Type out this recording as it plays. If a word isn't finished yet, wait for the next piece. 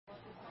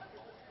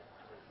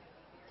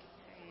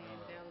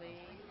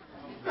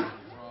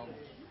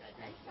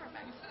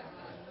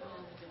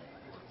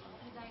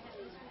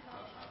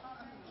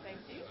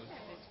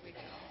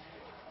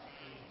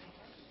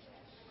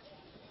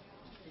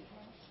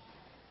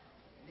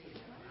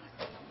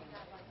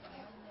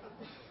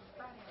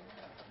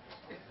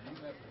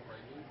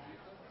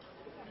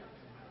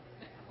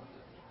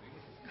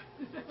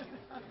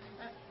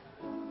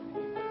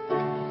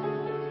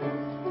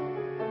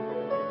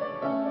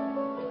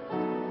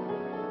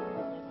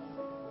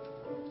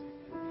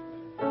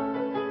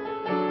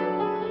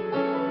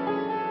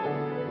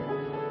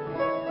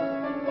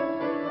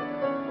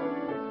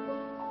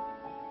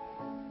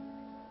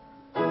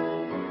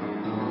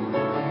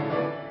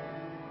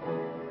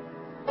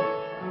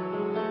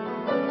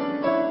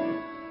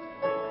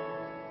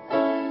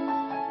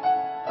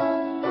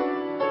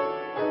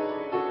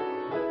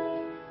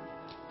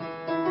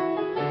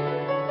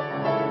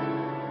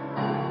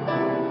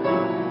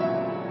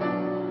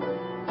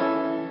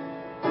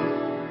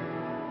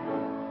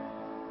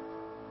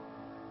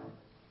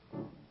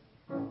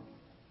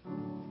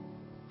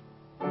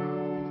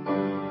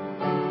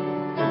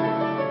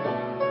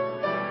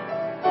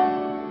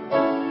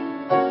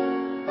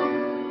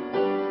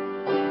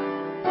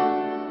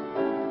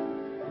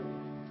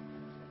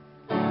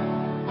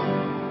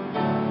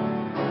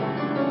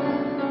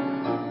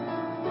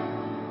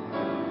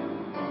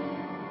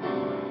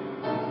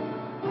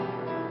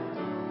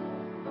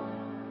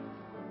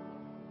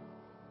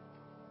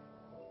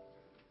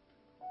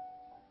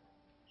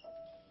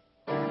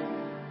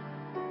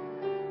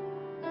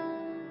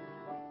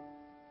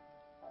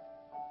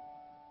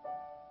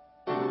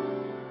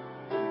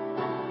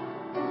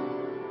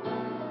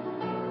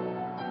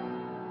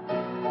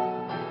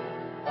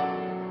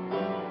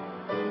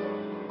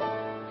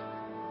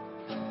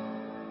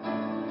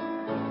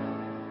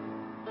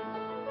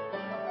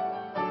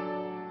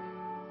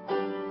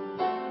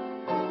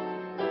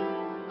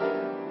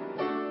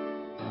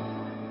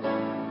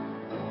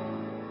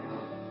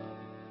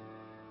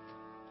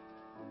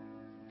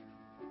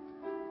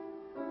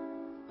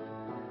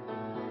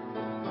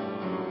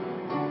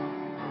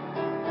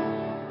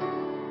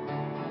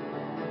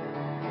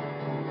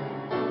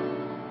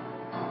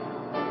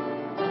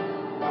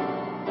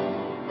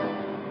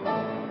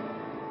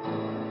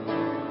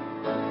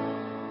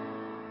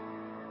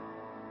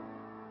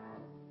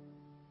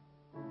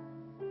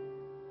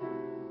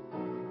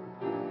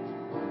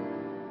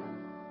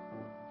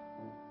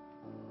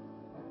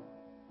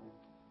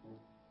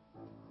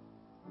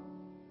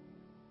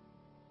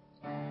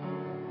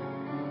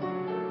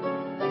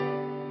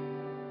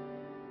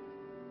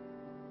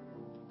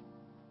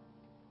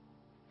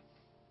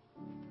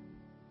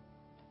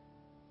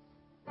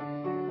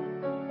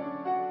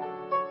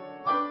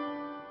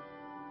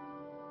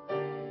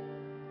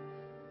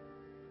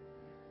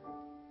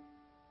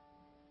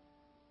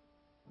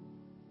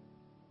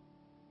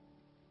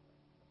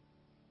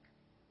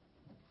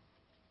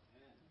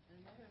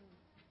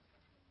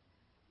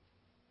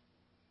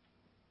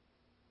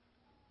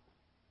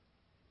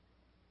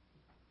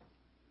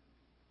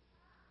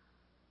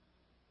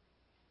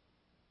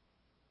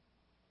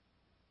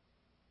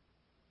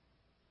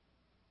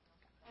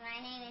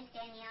name is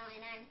Danielle,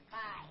 and I'm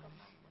 5.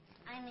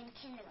 I'm in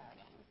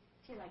kindergarten.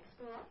 Do you like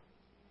school?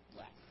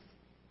 Yes.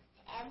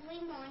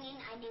 Every morning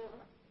I do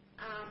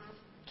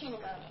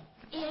kindergarten.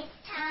 It's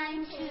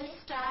time to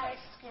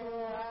start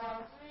school.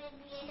 I'm going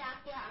to be a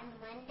doctor on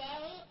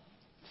Monday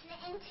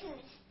and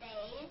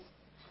Tuesdays,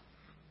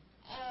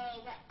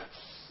 a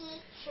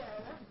teacher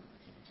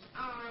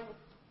on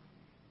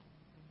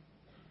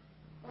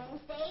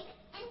Wednesdays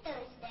and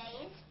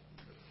Thursdays,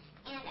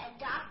 and a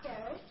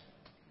doctor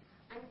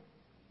on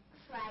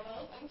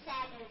Fridays and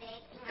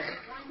Saturdays, and I have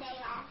 1 day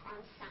off on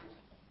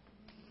Sunday.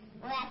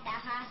 We're at the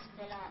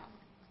hospital.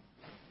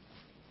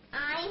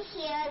 I'm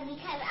here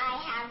because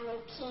I have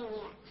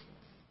leukemia.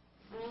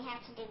 And I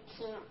have to do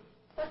chemo.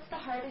 What's the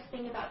hardest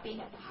thing about being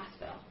at the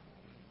hospital?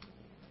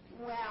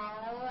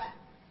 Well,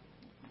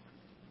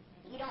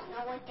 you don't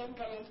know what they're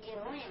going to do,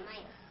 and it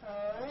might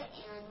hurt,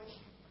 and we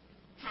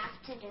have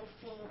to do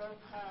finger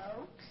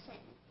pokes,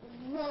 and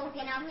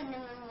woken up in the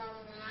middle of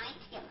the night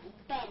to get my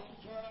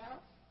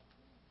Benadryl.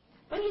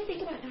 What do you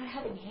think about not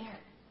having hair?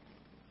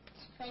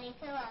 It's pretty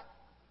cool.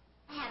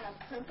 I have a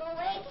purple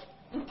wig,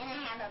 and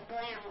I have a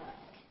brown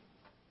wig.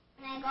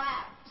 When I go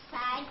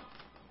outside,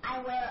 I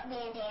wear a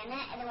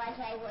bandana, otherwise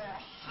I wear a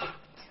hat.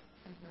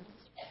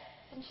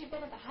 Since you've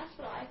been at the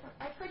hospital,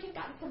 I've heard you've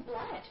gotten some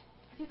blood.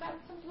 Have you gotten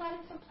some blood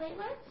and some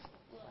platelets?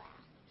 Yeah.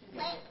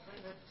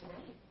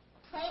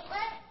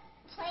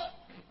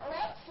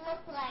 Platelets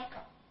look like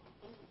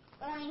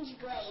orange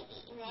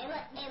gravy.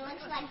 It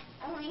looks like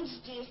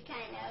orange juice,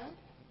 kind of,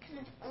 because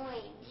it's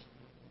orange.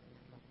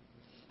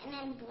 And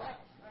then blood,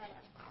 right, of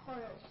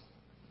course,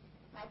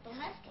 like the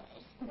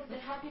Huskers. Does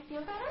it help you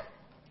feel better?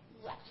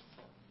 Yes.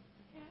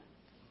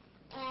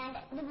 And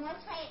the more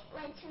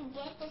platelets we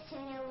get, the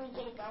sooner we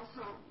get to go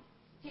home.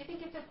 Do you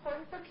think it's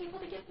important for people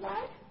to get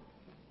blood?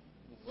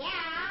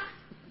 Yeah.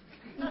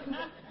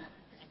 Duh.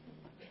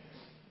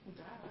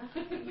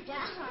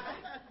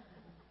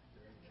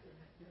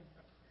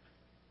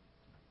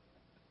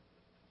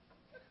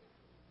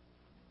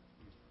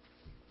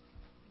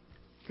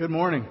 Good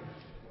morning.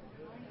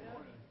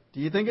 Do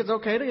you think it's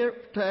okay to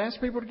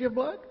ask people to give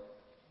blood?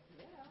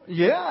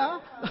 Yeah.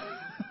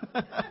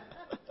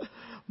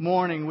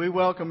 Morning. We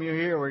welcome you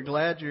here. We're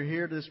glad you're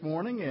here this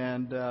morning,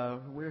 and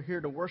we're here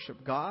to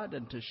worship God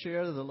and to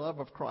share the love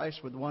of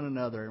Christ with one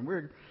another. And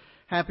we're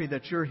happy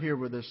that you're here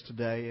with us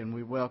today, and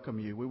we welcome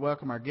you. We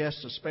welcome our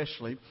guests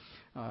especially.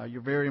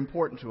 You're very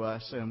important to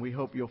us, and we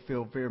hope you'll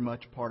feel very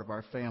much a part of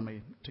our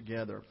family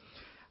together.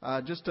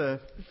 Just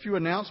a few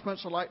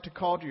announcements I'd like to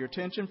call to your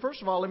attention.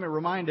 First of all, let me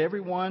remind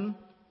everyone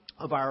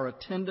of our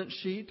attendance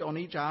sheet on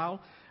each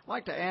aisle. I'd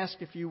like to ask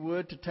if you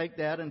would to take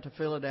that and to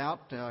fill it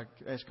out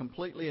as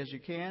completely as you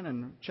can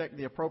and check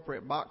the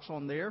appropriate box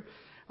on there.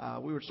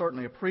 We would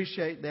certainly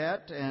appreciate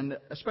that, and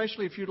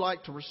especially if you'd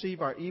like to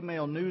receive our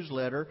email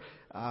newsletter,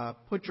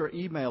 put your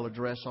email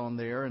address on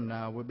there, and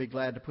we'll be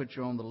glad to put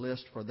you on the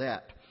list for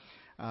that.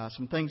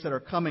 Some things that are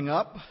coming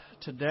up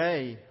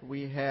today,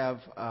 we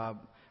have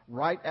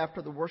right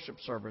after the worship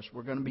service,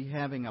 we're going to be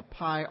having a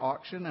pie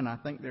auction, and I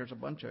think there's a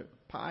bunch of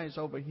pies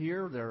over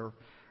here that are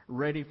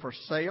ready for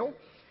sale.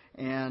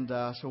 And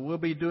so we'll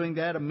be doing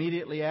that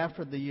immediately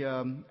after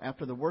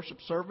the worship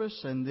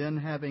service, and then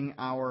having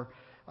our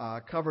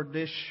covered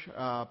dish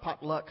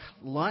potluck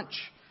lunch.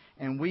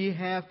 And we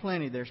have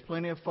plenty. There's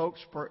plenty of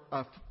folks for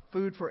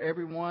food for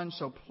everyone.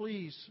 So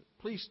please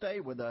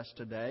stay with us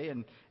today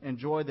and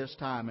enjoy this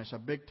time. It's a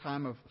big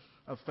time of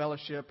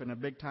fellowship and a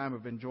big time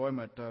of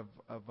enjoyment of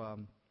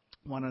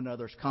one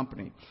another's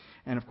company.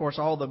 And of course,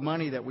 all the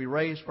money that we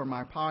raise from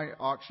our pie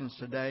auctions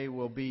today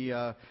will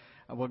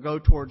go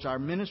towards our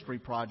ministry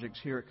projects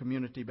here at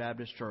Community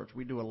Baptist Church.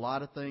 We do a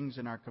lot of things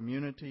in our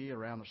community,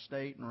 around the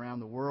state and around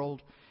the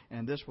world,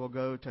 and this will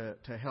go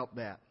to help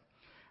that.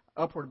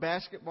 Upward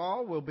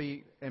basketball will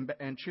be and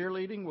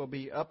cheerleading will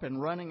be up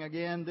and running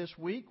again this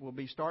week. We'll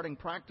be starting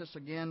practice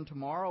again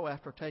tomorrow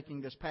after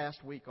taking this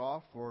past week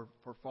off for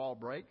fall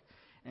break.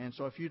 And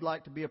so if you'd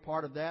like to be a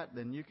part of that,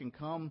 then you can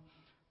come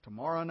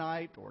tomorrow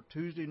night or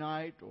Tuesday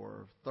night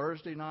or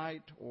Thursday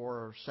night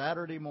or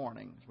Saturday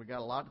morning. We got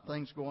a lot of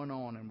things going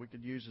on, and we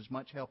could use as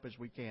much help as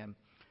we can.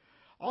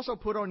 Also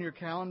put on your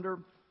calendar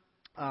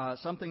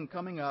something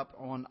coming up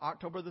on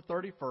October the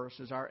 31st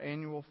is our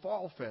annual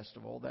Fall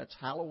Festival. That's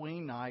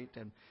Halloween night,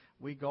 and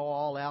we go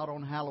all out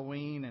on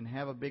Halloween and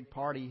have a big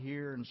party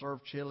here and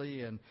serve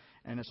chili, and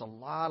it's a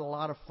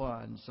lot of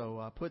fun.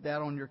 So put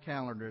that on your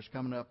calendar. It's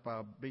coming up.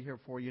 I'll be here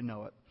before you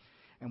know it.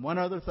 And one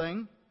other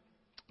thing.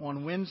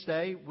 On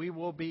Wednesday, we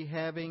will be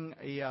having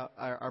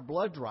our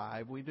blood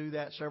drive. We do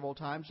that several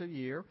times a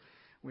year.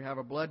 We have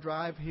a blood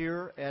drive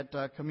here at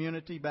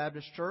Community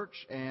Baptist Church,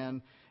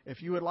 and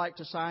if you would like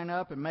to sign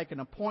up and make an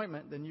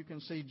appointment, then you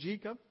can see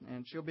Jika,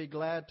 and she'll be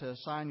glad to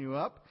sign you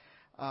up.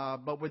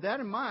 But with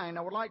that in mind,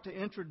 I would like to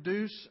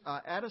introduce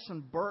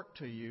Addison Burke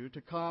to you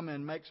to come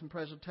and make some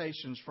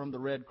presentations from the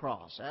Red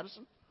Cross.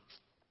 Addison?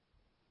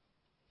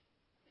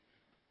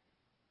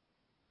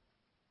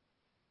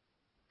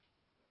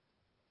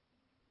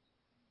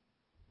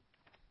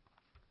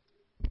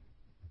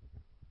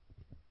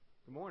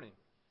 Good morning.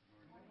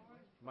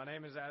 My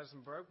name is Addison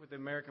Burke with the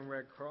American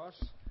Red Cross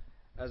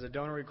as a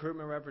donor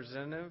recruitment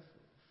representative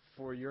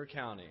for your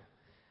county.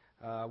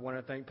 I want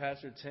to thank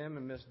Pastor Tim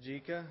and Ms.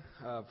 Jika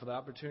for the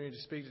opportunity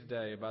to speak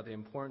today about the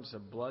importance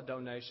of blood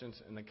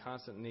donations and the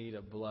constant need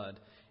of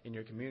blood in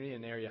your community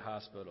and area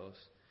hospitals.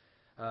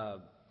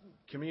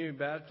 Community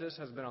Baptist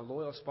has been a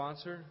loyal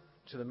sponsor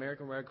to the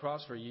American Red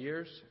Cross for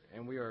years,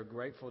 and we are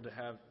grateful to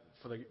have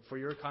for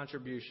your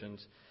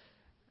contributions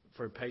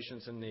for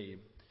patients in need.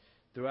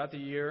 Throughout the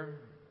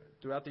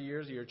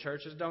years of your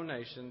church's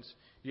donations,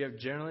 you have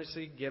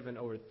generously given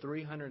over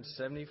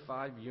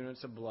 375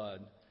 units of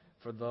blood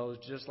for those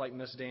just like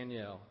Miss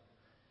Danielle.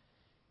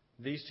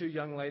 These two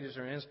young ladies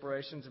are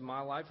inspirations in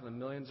my life and the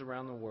millions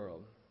around the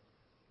world.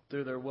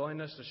 Through their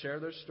willingness to share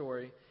their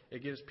story,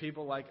 it gives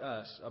people like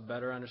us a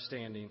better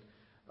understanding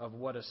of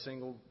what a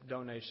single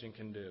donation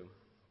can do.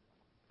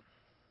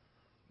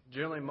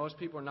 Generally, most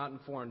people are not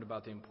informed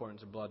about the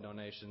importance of blood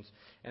donations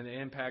and the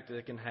impact that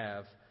it can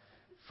have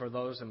for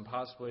those and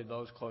possibly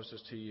those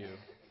closest to you.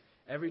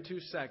 Every 2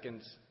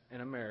 seconds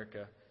in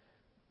America,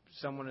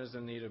 someone is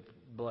in need of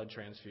blood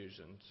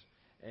transfusions,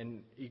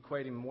 and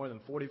equating more than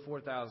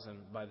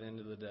 44,000 by the end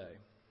of the day.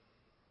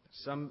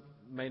 Some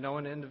may know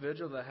an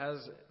individual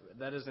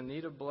that is in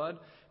need of blood,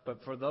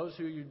 but for those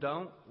who you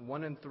don't,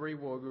 1 in 3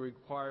 will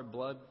require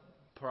blood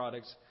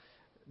products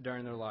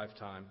during their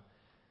lifetime.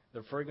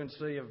 The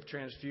frequency of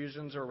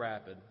transfusions are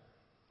rapid.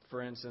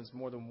 For instance,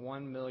 more than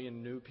 1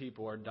 million new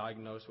people are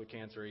diagnosed with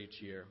cancer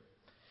each year.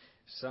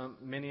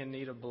 Many in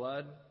need of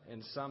blood,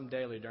 and some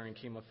daily during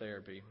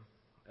chemotherapy.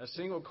 A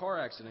single car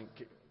accident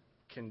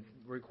can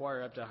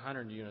require up to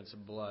 100 units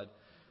of blood,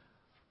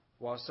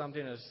 while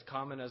something as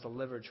common as a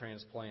liver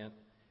transplant,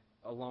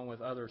 as long as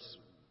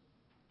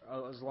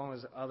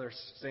other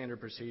standard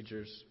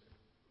procedures,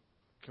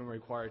 can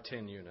require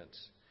 10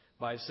 units.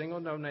 By a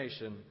single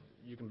donation,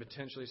 you can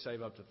potentially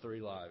save up to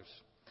 3 lives.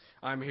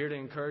 I'm here to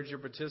encourage your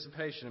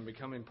participation in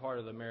becoming part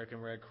of the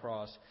American Red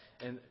Cross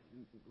and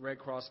Red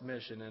Cross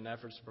mission in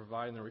efforts to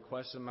provide the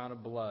requested amount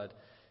of blood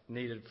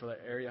needed for the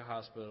area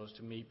hospitals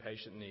to meet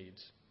patient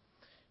needs.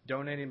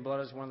 Donating blood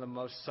is one of the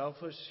most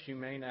selfless,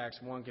 humane acts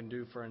one can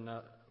do for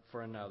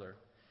another,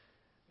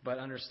 but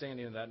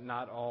understanding that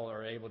not all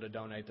are able to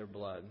donate their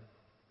blood.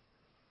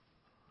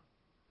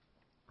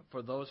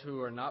 For those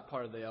who are not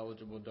part of the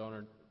eligible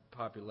donor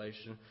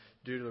population,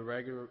 due to the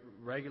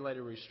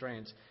regulated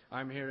restraints,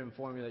 I'm here to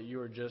inform you that you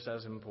are just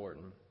as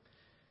important.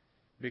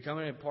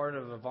 Becoming a part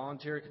of a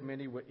volunteer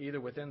committee,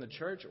 either within the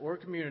church or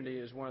community,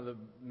 is one of the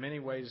many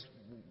ways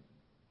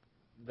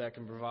that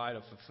can provide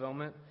a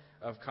fulfillment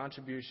of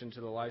contribution to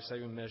the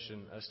life-saving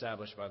mission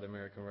established by the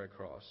American Red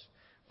Cross.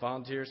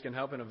 Volunteers can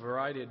help in a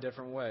variety of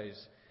different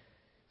ways,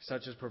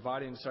 such as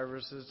providing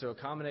services to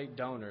accommodate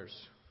donors.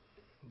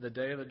 The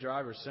day of the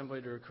drive is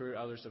simply to recruit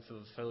others to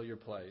fulfill your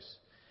place.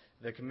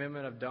 The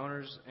commitment of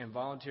donors and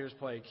volunteers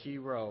play a key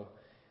role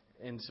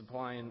in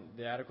supplying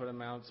the adequate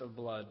amounts of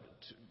blood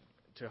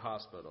to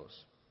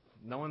hospitals.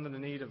 Knowing that the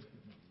need of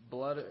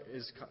blood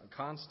is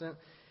constant,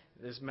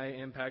 this may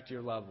impact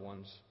your loved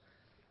ones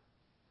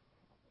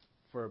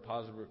for a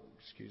positive,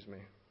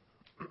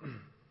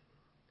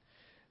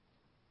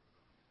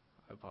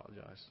 I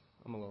apologize.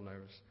 I'm a little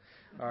nervous.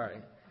 All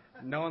right.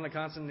 Knowing the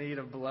constant need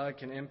of blood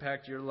can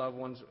impact your loved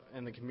ones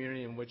and the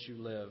community in which you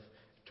live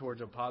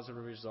towards a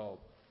positive result.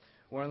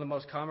 One of the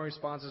most common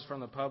responses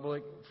from the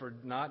public for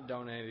not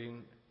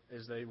donating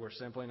is they were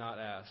simply not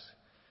asked.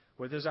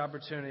 With this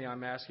opportunity,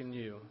 I'm asking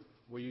you,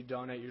 will you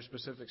donate your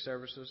specific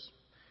services?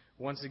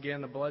 Once again,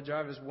 the blood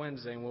drive is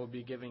Wednesday, and we'll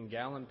be giving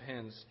gallon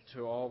pens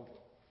for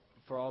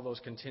all those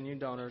continuing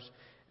donors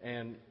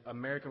and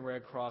American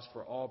Red Cross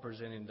for all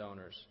presenting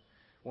donors.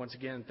 Once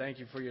again, thank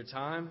you for your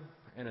time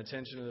and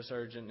attention to this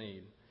urgent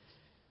need.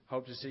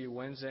 Hope to see you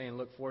Wednesday and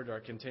look forward to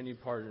our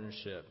continued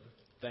partnership.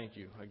 Thank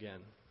you again.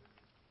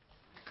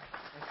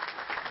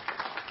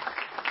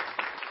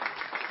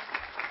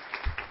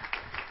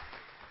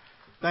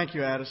 Thank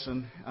you,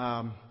 Addison.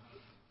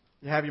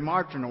 You have your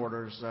marching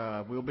orders.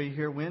 We'll be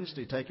here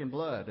Wednesday taking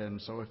blood, and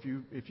so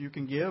if you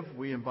can give,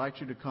 we invite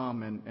you to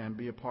come and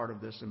be a part of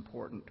this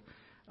important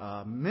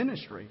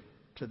ministry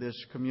to this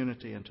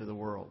community and to the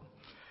world.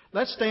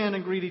 Let's stand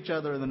and greet each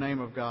other in the name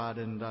of God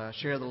and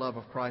share the love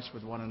of Christ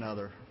with one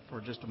another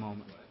for just a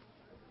moment.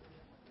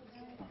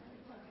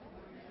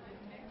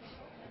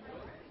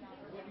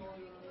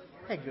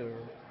 Hey,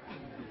 girl.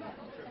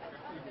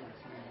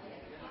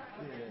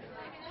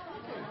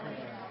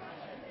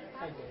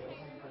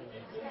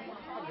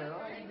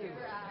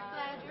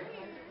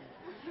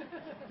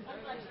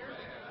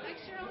 Make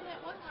sure on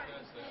that one part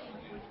you say,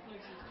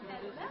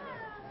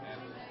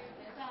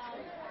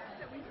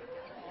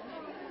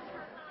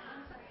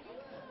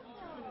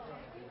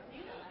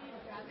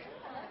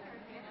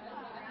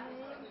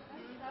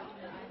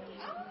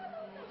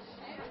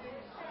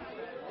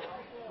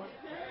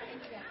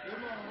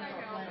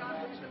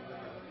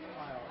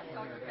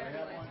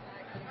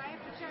 right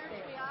after church,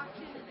 we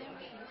auction and then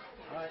we eat.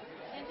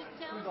 And just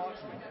tell them.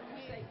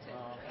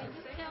 And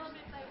just tell them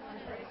if they want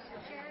to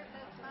share it,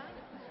 that's fine.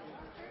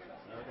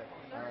 Okay.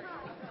 All right.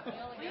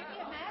 We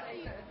can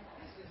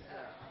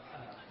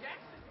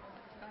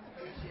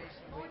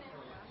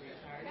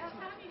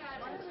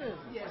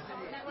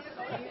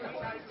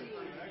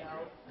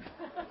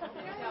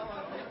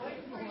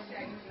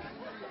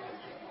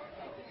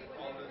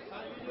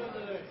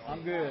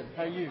I'm good.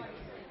 How are you?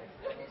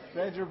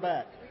 Glad you're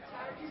back.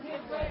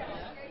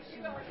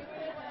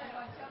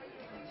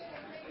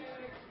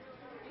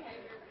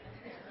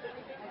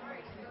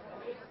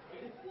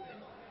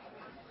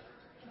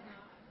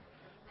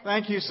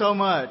 Thank you so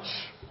much.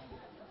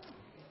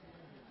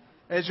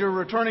 As you're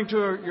returning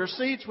to your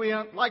seats, we'd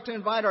like to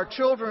invite our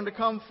children to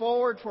come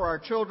forward for our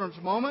children's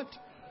moment.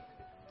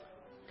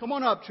 Come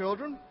on up,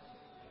 children.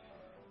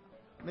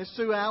 Miss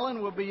Sue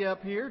Allen will be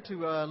up here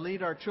to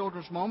lead our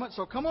children's moment.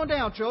 So come on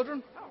down,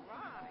 children. All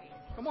right.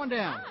 Come on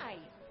down. Hi.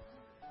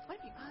 What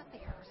have you got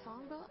there? A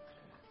songbook?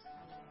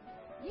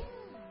 Yeah.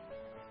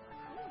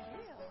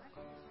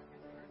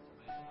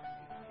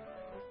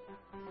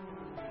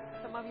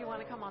 Some of you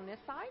want to come on this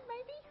side,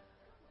 maybe?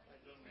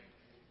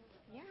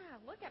 Yeah,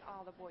 look at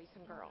all the boys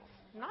and girls.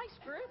 Nice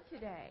group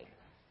today.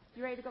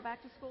 You ready to go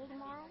back to school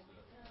tomorrow?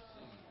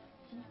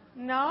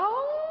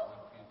 No?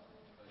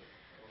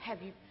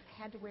 Have you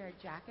had to wear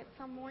a jacket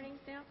some mornings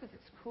now because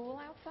it's cool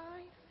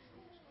outside?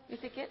 Is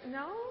it getting,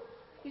 no?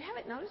 You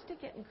haven't noticed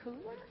it getting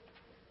cooler?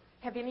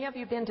 Have any of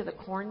you been to the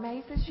corn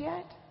mazes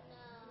yet?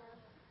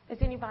 No. Has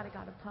anybody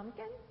got a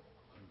pumpkin?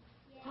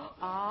 Yes.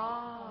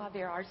 Ah,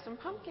 there are some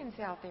pumpkins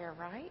out there,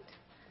 right?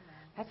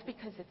 That's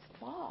because it's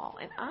fall.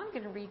 And I'm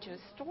going to read you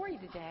a story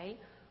today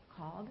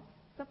called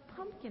The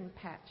Pumpkin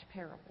Patch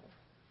Parable.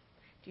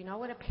 Do you know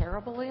what a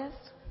parable is?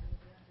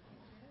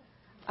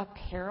 A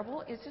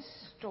parable is a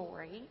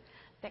story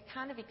that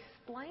kind of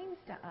explains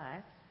to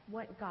us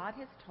what God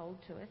has told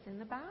to us in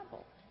the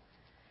Bible.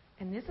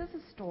 And this is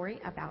a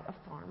story about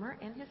a farmer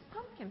and his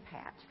pumpkin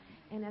patch.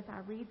 And as I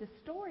read the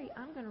story,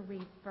 I'm going to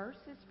read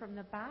verses from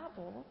the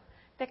Bible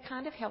that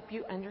kind of help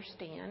you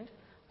understand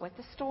what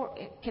the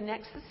story, it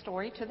connects the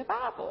story to the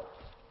Bible.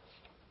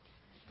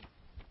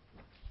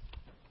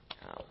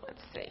 Oh,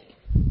 let's see.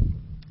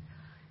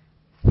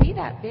 See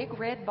that big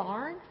red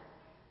barn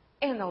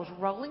and those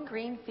rolling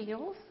green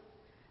fields?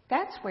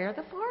 That's where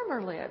the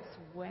farmer lives,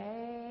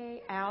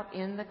 way out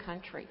in the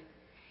country.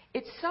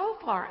 It's so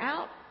far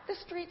out, the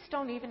streets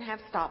don't even have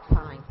stop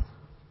signs.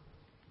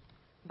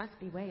 Must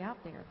be way out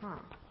there, huh?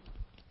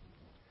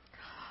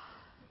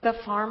 The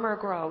farmer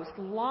grows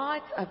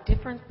lots of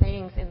different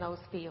things in those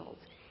fields.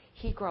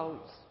 He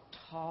grows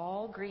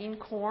tall green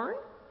corn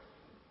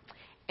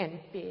and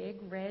big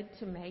red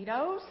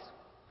tomatoes,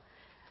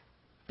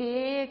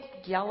 big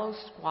yellow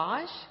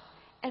squash,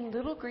 and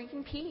little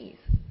green peas.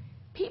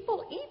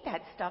 People eat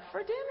that stuff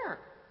for dinner.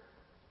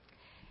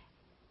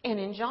 And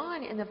in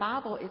John, in the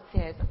Bible, it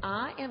says,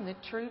 I am the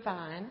true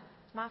vine,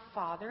 my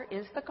Father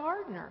is the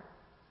gardener.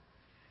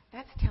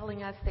 That's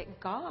telling us that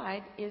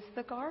God is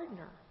the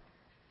gardener,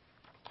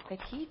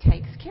 that He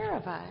takes care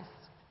of us.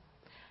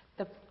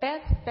 The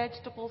best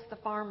vegetables the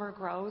farmer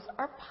grows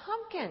are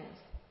pumpkins.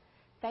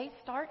 They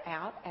start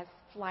out as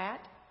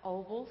flat,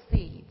 oval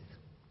seeds.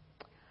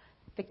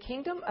 The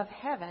kingdom of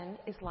heaven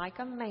is like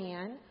a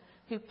man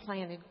who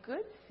planted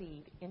good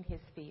seed in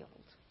his field.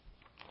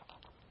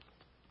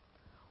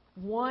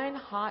 One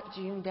hot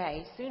June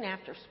day, soon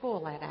after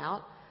school let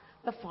out,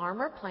 the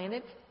farmer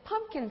planted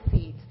pumpkin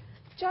seeds,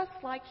 just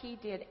like he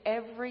did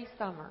every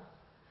summer.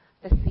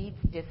 The seeds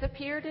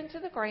disappeared into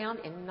the ground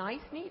in nice,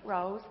 neat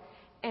rows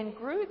and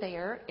grew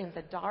there in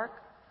the dark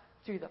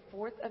through the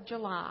 4th of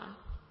July.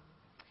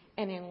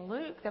 And in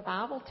Luke, the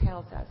Bible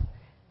tells us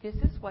this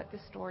is what the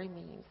story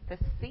means. The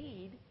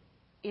seed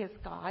is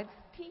God's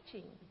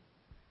teaching.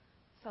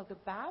 So the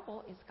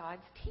Bible is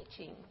God's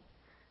teaching.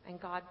 And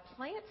God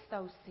plants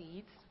those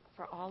seeds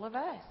for all of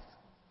us.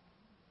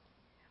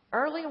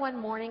 Early one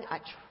morning, a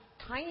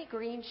tiny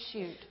green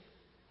shoot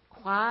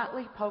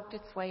quietly poked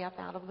its way up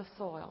out of the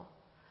soil.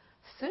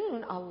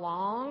 Soon, a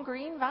long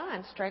green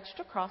vine stretched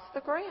across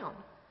the ground.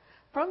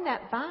 From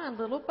that vine,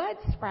 little buds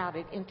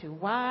sprouted into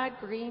wide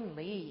green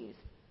leaves.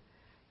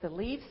 The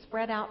leaves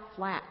spread out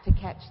flat to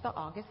catch the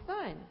August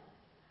sun.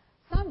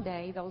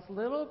 Someday, those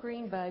little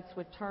green buds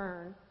would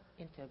turn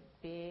into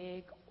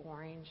big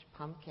orange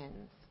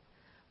pumpkins.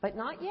 But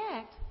not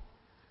yet.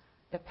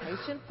 The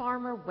patient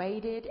farmer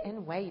waited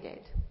and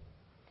waited.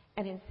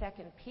 And in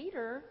 2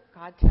 Peter,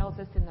 God tells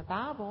us in the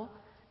Bible,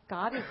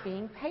 God is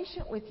being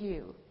patient with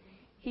you.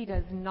 He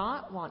does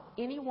not want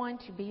anyone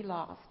to be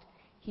lost.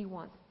 He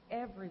wants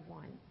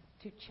everyone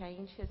to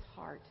change his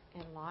heart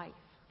and life.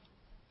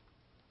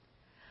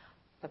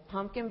 The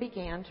pumpkin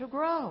began to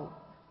grow.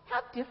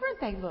 How different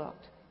they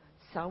looked.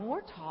 Some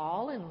were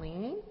tall and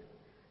lean.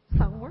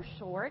 Some were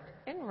short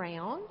and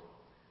round.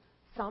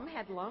 Some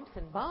had lumps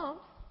and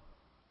bumps.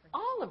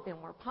 All of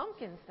them were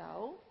pumpkins,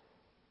 though.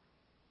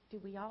 Do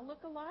we all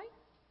look alike?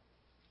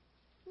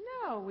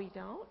 No, we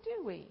don't,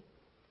 do we?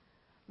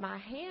 My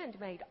hand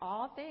made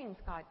all things,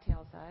 God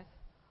tells us.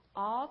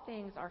 All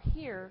things are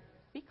here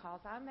because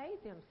I made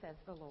them, says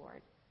the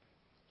Lord.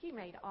 He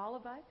made all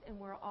of us, and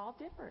we're all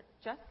different,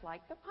 just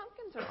like the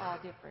pumpkins are all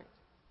different.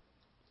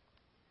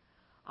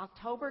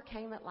 October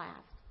came at last.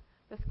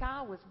 The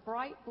sky was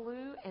bright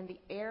blue, and the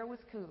air was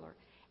cooler.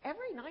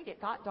 Every night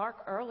it got dark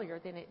earlier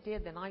than it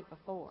did the night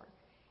before.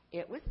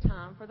 It was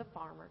time for the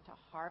farmer to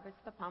harvest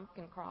the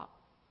pumpkin crop.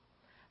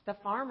 The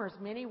farmer's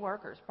many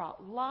workers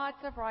brought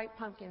lots of ripe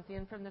pumpkins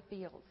in from the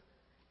fields.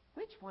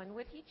 Which one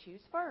would he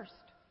choose first?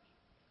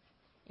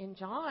 In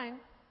John,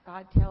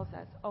 God tells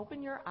us,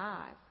 open your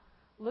eyes.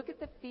 Look at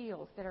the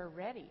fields that are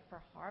ready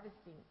for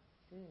harvesting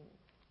soon.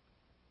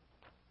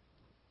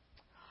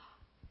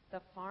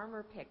 The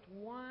farmer picked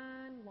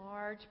one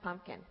large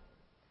pumpkin,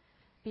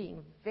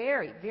 being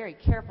very, very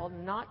careful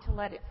not to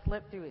let it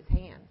slip through his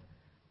hands.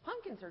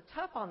 Pumpkins are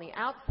tough on the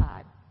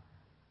outside,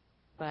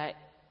 but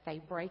they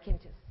break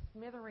into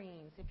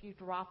smithereens if you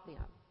drop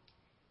them.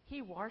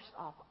 He washed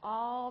off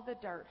all the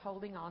dirt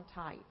holding on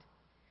tight.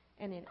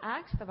 And in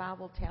Acts, the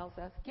Bible tells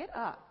us, get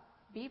up,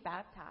 be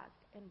baptized,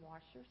 and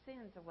wash your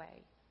sins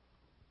away.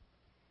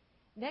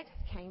 Next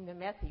came the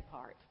messy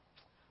part.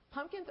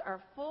 Pumpkins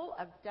are full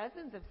of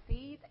dozens of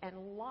seeds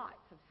and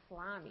lots of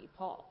slimy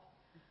pulp.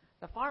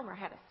 The farmer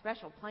had a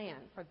special plan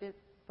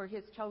for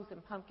his chosen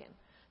pumpkin,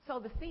 so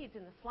the seeds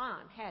and the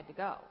slime had to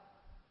go.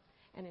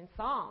 And in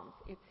Psalms,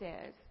 it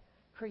says,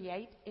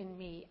 create in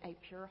me a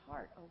pure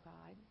heart, O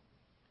God.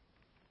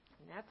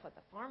 And that's what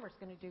the farmer's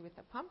going to do with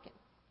the pumpkin.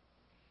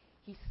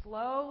 He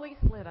slowly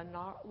slid a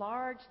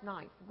large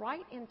knife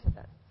right into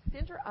the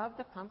center of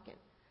the pumpkin.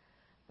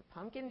 The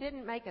pumpkin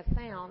didn't make a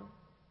sound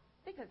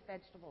because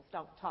vegetables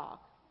don't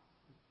talk.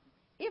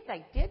 If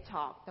they did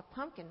talk, the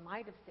pumpkin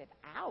might have said,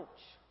 ouch.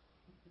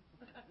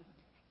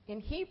 In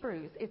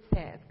Hebrews, it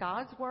says,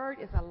 God's word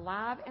is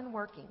alive and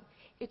working.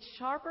 It's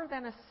sharper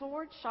than a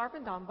sword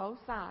sharpened on both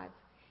sides.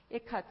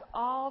 It cuts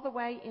all the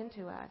way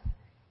into us.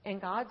 And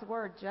God's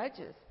word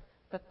judges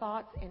the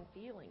thoughts and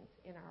feelings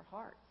in our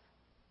hearts.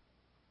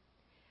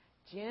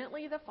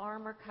 Gently, the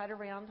farmer cut a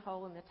round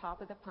hole in the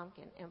top of the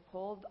pumpkin and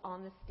pulled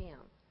on the stem.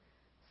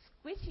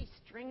 Squishy,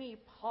 stringy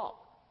pulp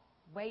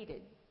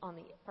waited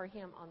for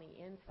him on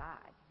the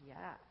inside. Yeah.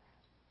 Have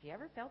you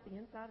ever felt the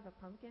inside of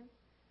a pumpkin?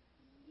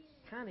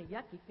 Kind of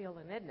yucky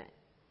feeling, isn't it?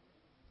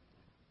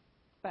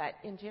 But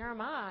in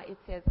Jeremiah, it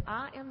says,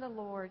 I am the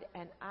Lord,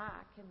 and I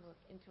can look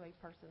into a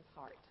person's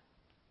heart.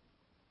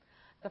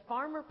 The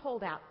farmer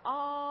pulled out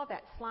all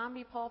that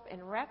slimy pulp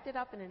and wrapped it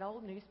up in an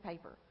old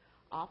newspaper.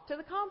 Off to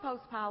the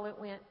compost pile it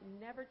went,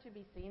 never to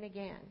be seen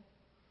again.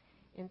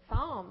 In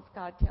Psalms,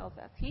 God tells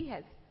us He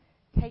has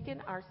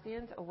taken our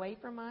sins away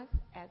from us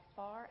as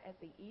far as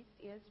the east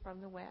is from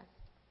the west.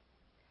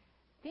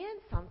 Then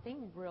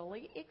something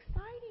really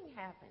exciting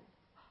happened.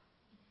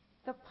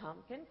 The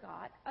pumpkin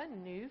got a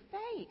new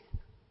face.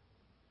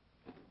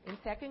 In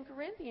 2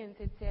 Corinthians,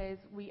 it says,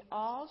 we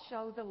all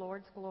show the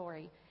Lord's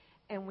glory,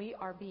 and we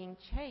are being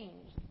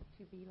changed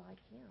to be like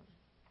Him.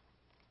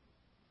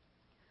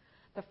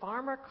 The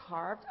farmer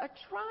carved a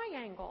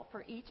triangle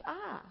for each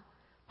eye.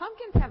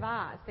 Pumpkins have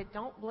eyes that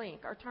don't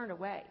blink or turn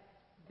away.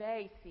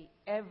 They see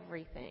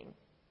everything.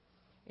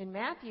 In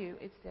Matthew,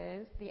 it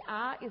says, the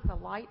eye is the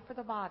light for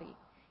the body.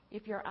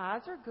 If your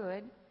eyes are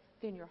good,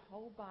 then your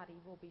whole body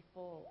will be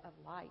full of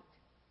light.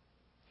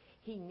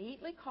 He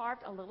neatly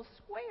carved a little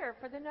square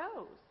for the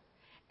nose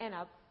and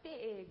a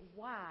big,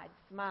 wide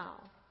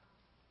smile.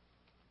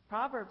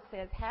 Proverbs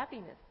says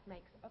happiness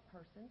makes a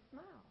person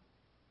smile.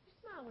 You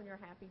smile when you're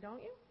happy,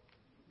 don't you?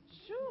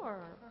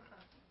 Sure.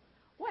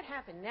 What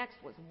happened next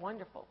was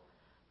wonderful.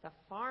 The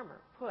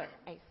farmer put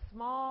a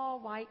small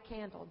white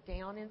candle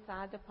down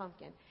inside the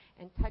pumpkin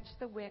and touched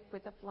the wick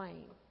with a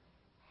flame.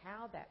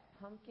 How that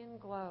pumpkin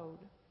glowed.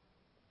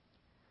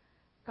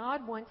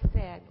 God once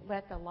said,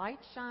 let the light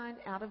shine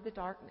out of the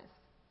darkness.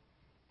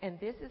 And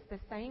this is the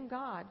same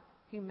God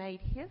who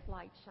made His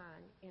light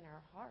shine in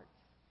our hearts.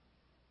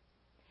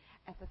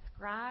 As the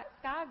sky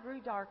grew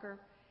darker,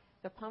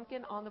 the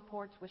pumpkin on the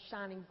porch was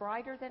shining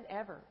brighter than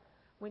ever.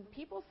 When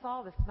people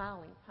saw the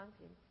smiling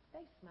pumpkin,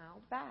 they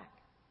smiled back.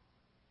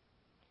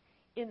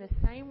 In the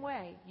same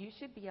way, you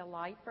should be a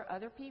light for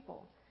other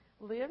people.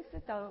 Live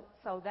so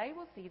they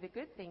will see the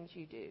good things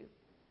you do.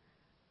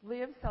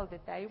 Live so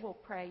that they will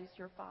praise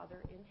your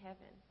Father in heaven.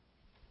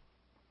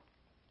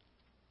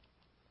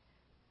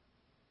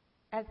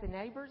 All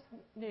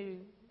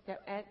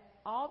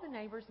the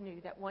neighbors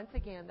knew that once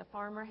again the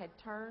farmer had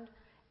turned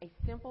a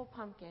simple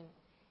pumpkin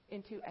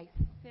into a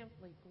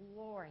simply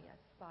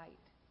glorious sight.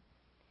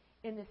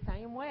 In the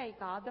same way,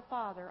 God the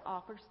Father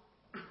offers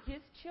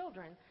His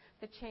children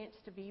the chance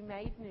to be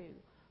made new,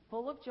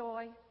 full of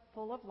joy,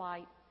 full of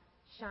light,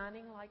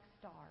 shining like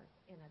stars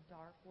in a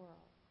dark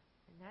world.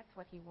 And that's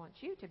what He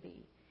wants you to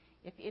be.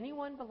 If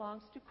anyone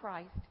belongs to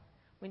Christ,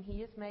 when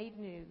He is made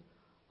new,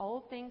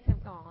 old things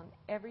have gone,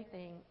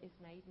 everything is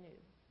made new.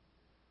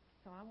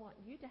 So I want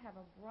you to have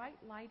a bright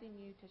light in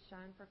you to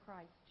shine for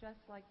Christ, just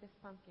like this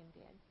pumpkin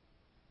did.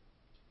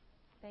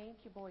 Thank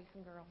you, boys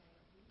and girls.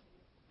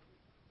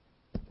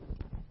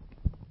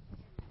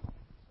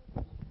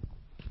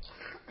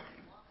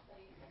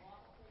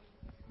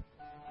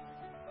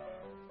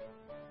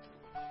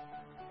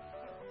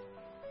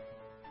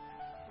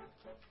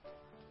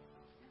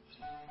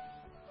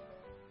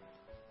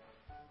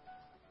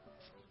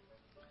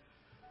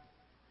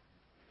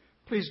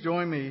 Please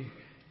join me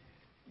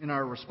in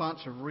our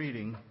responsive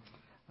reading,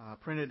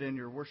 printed in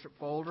your worship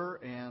folder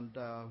and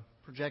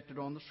projected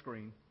on the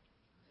screen.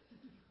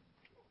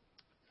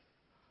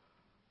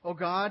 O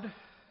God,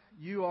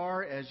 you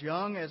are as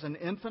young as an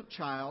infant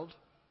child,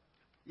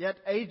 yet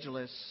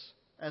ageless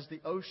as the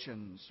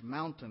oceans,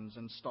 mountains,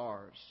 and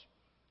stars.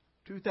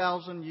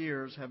 2,000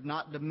 years have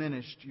not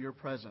diminished your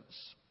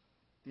presence.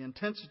 The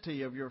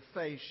intensity of your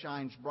face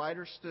shines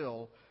brighter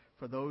still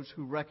for those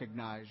who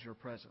recognize your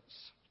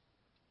presence.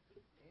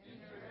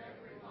 Enter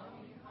every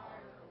longing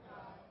heart, O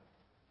God.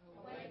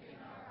 Awaken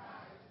our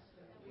eyes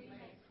that we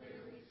may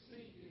clearly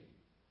see you.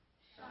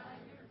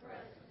 Shine your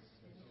presence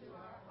into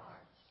our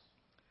hearts.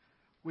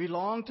 We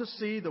long to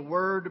see the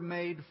Word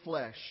made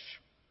flesh,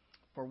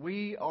 for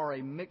we are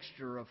a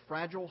mixture of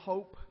fragile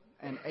hope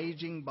and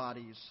aging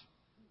bodies.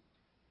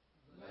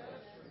 Let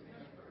us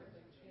remember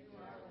that you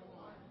are the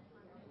one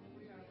for whom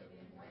we have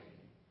been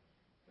waiting,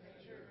 that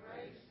your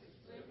grace is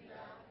lived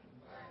out in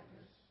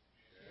gladness,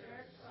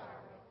 shared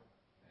sorrow,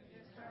 and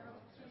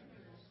eternal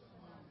tenderness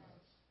among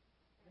us,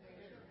 that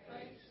your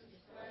face is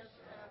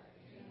fleshed out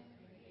again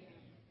and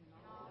again in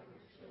all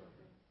your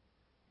children,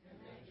 and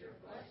that your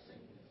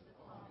blessing is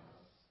upon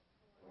us,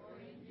 for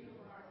in you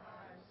our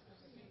eyes have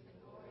seen the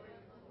glory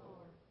of the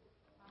Lord.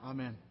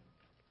 Amen.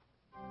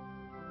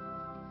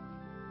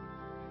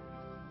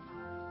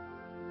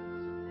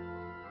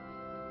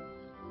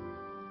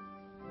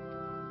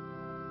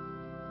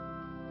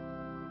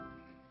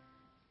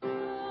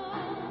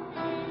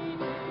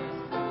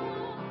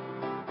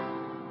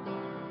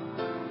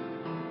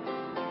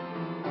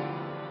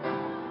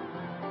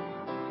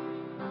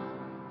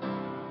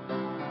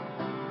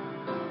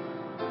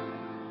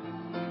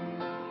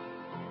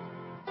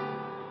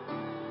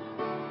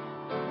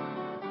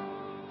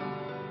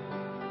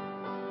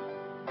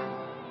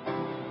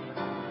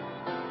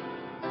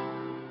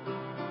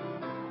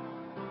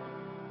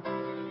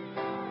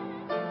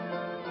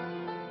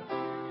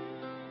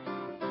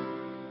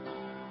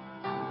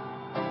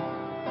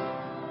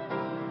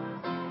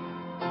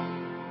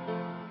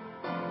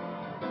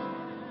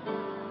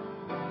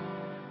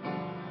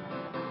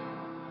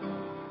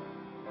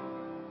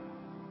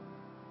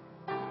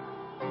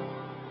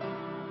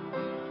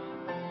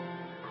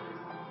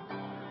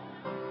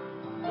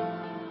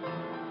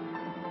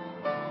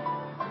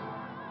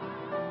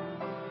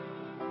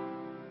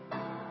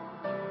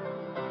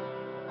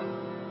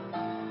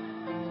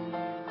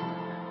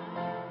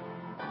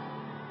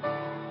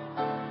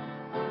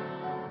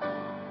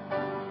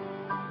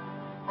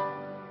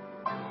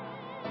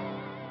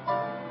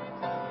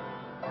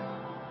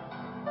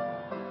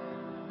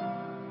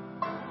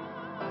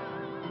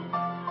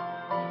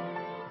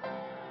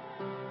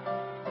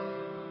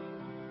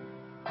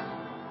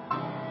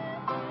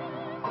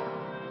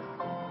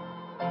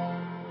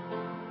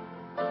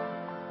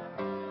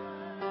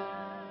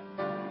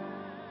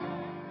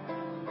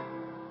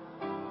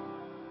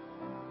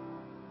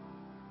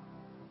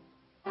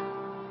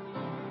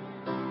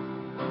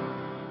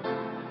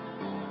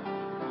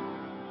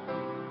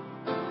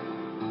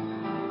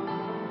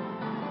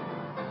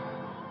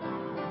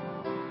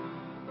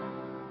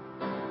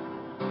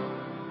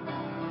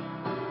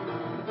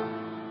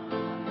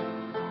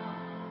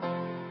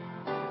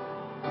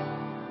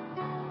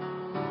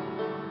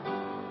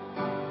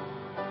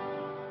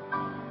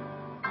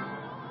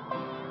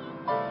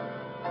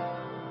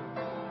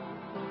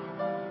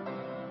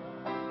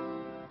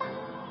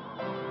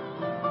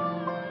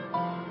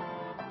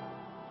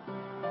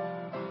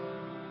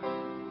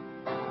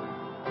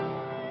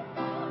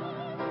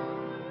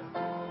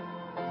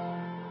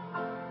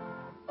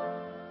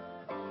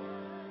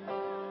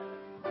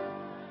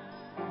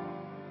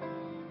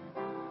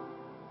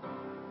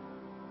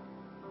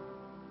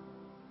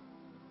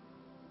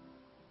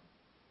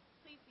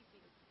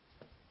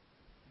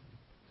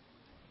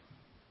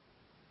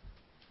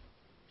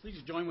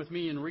 Please join with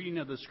me in reading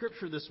of the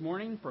Scripture this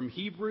morning from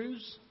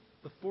Hebrews,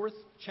 the 4th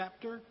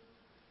chapter,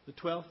 the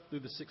 12th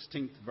through the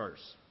 16th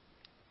verse.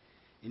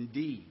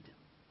 Indeed,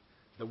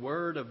 the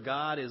Word of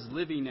God is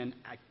living and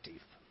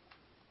active,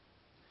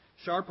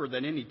 sharper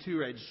than any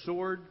two-edged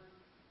sword,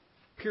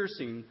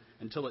 piercing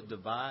until it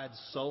divides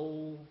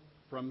soul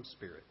from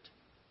spirit,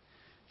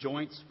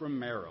 joints from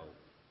marrow.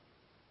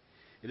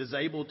 It is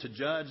able to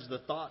judge the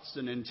thoughts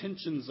and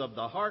intentions of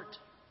the heart.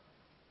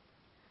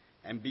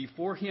 And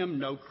before him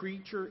no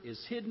creature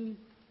is hidden,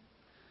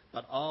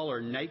 but all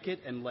are naked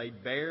and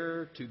laid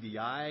bare to the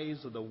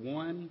eyes of the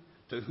one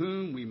to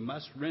whom we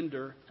must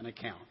render an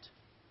account.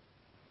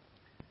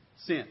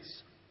 Since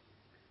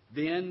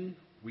then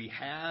we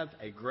have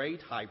a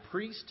great high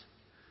priest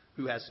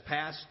who has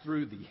passed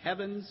through the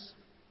heavens,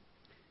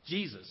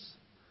 Jesus,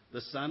 the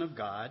Son of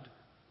God,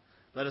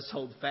 let us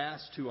hold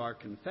fast to our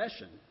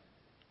confession.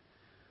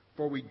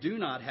 For we do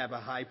not have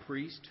a high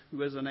priest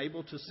who is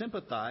unable to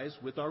sympathize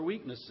with our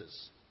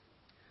weaknesses,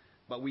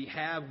 but we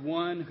have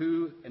one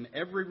who, in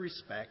every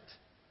respect,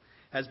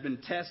 has been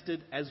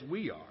tested as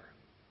we are,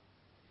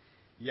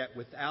 yet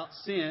without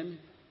sin.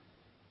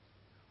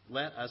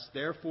 Let us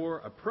therefore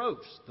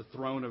approach the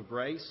throne of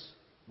grace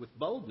with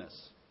boldness,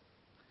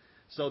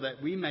 so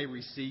that we may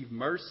receive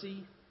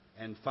mercy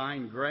and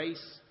find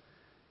grace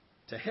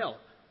to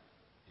help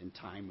in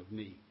time of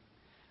need.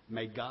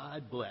 May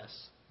God bless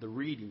the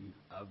reading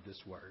of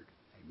this word.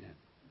 Amen.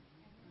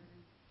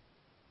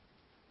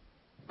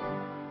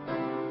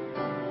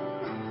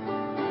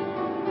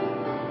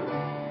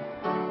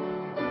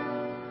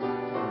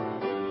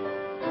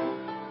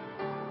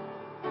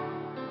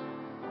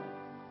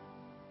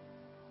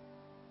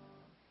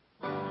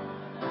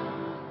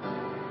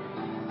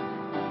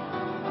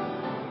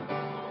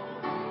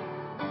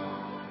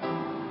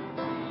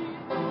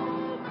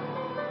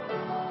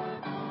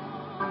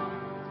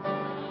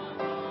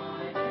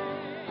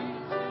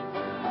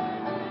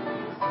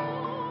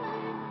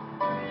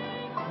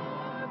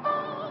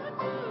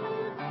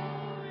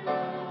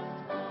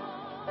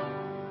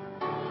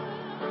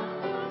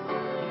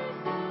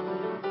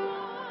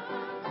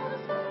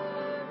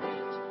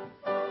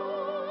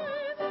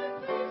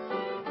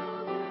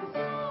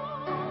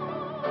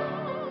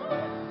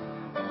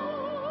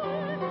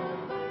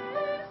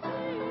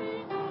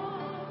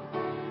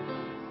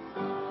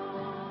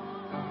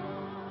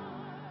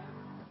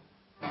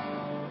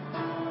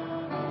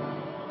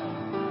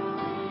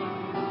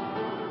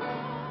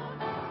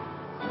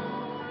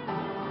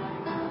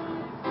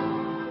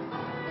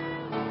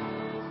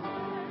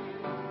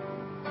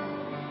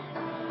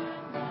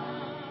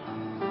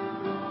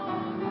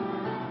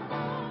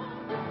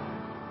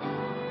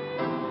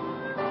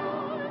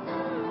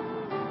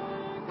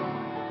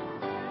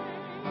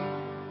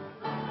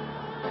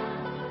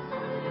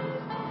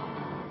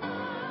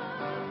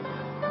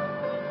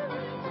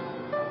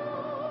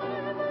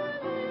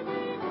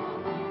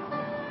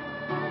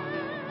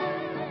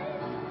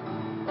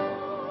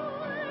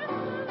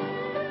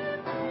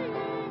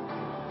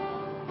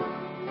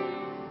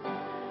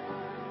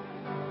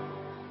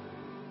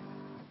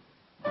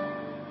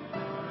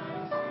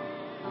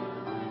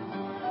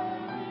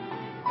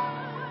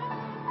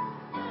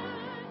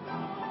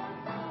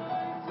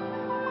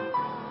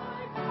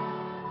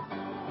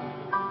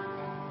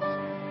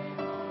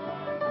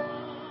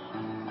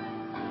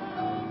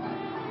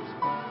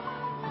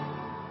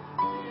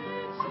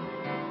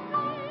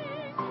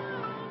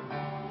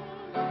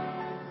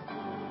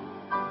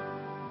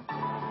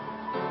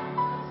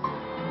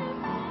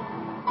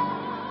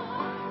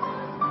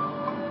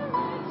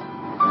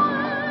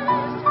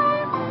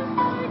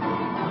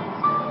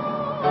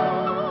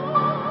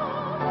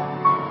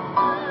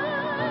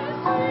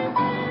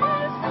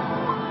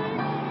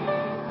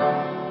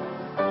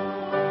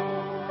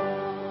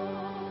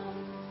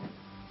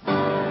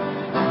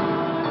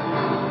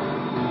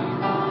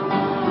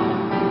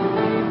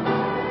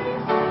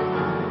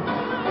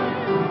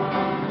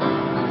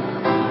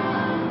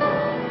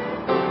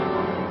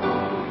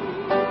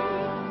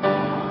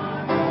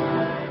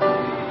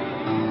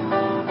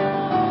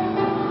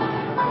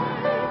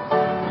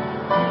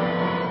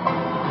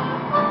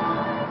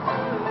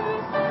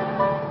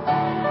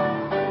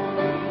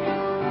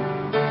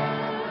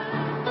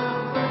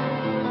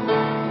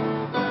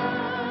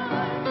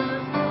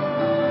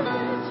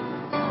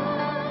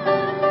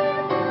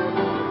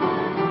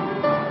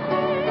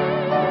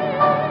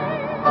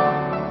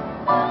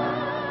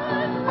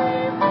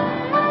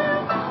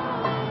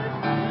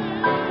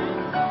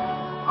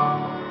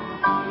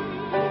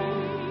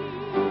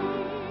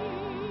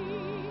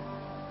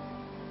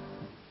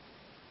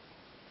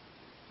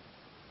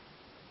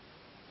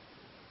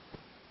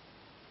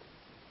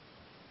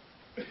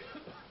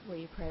 Will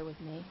you pray with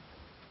me?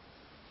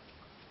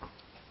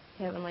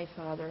 Heavenly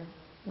Father,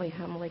 we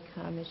humbly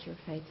come as your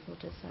faithful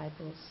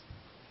disciples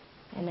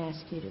and ask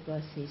you to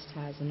bless these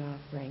tithes and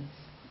offerings.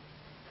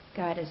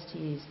 Guide us to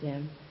use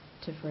them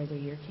to further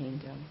your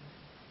kingdom.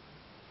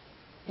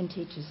 And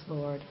teach us,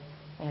 Lord,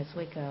 as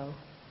we go,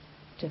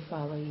 to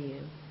follow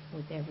you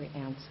with every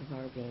ounce of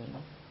our being.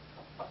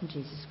 In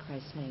Jesus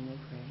Christ's name we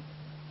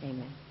pray.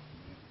 Amen.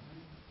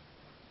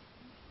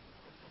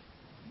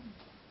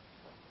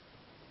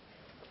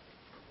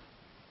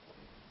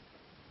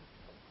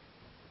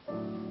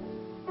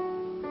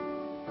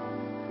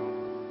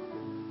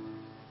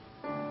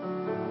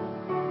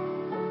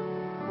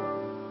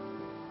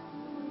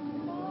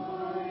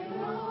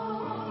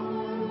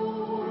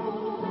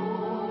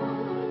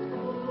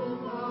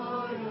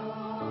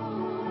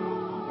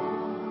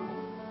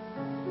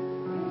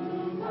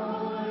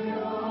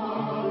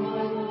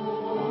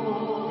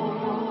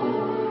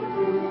 Lord.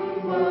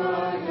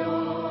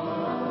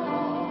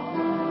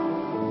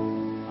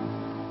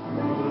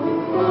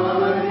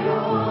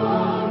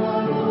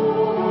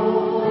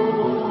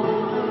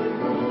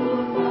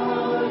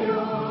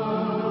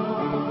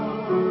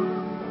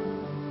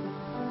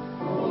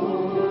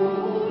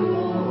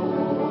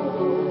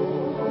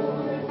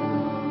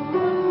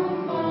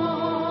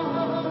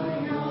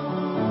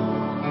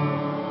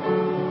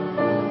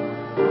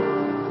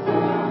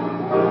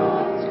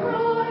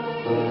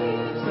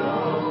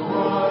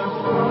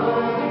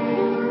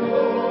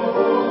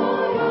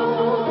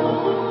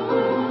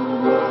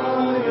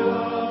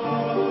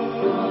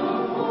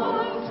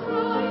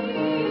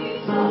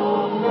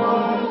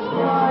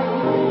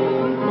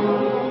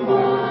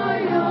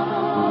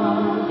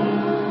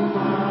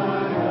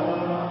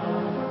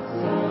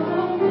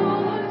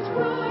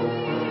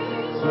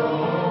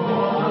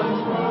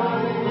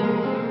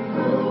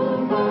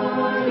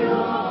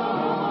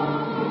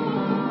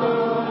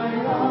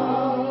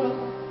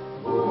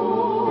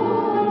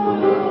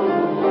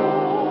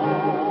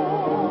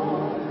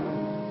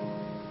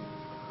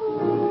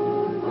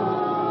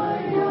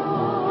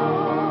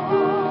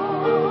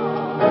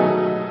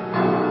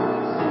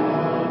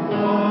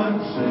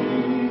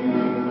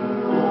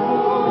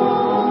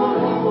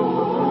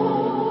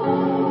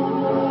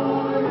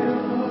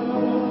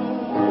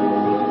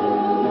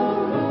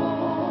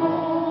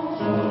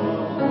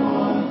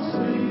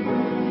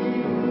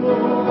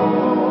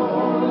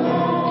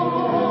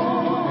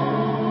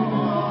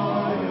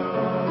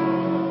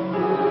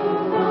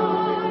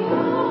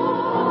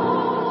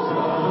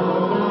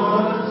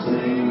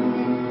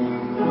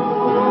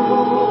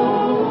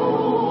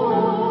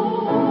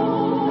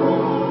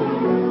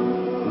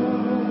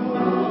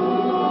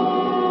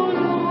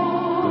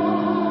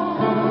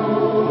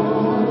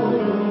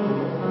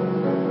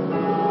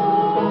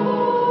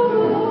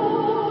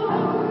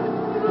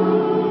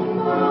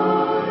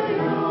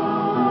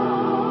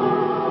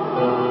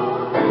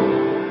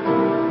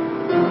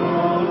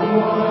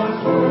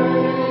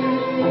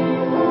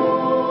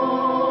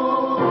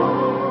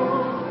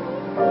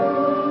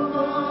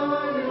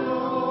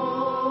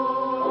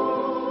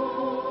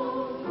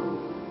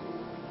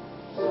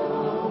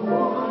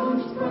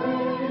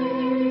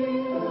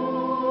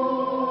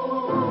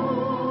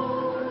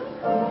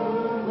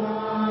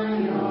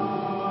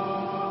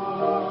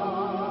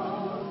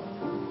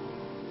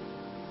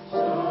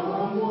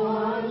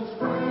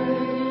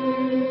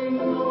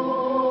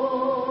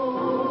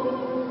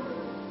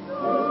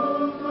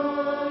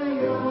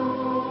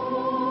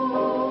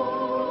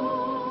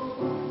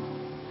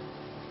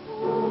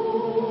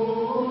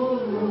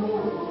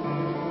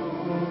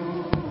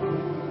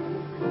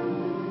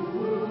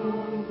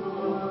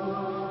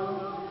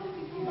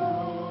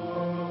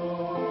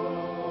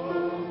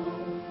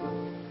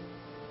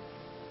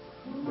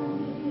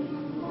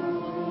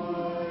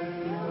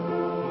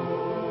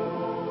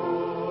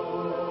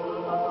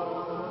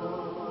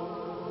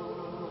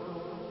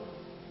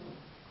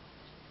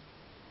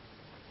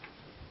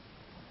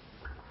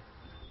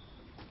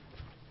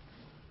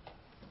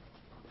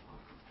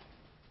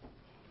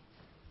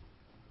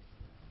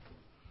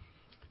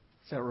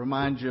 Does that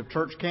remind you of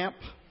church camp?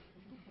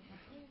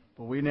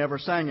 Well, we never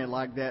sang it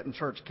like that in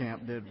church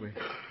camp, did we?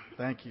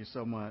 Thank you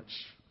so much.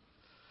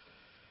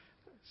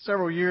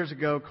 Several years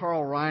ago,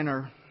 Carl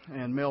Reiner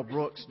and Mel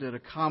Brooks did a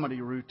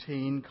comedy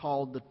routine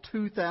called The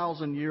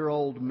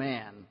 2,000-Year-Old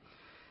Man.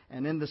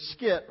 And in the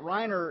skit,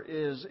 Reiner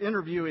is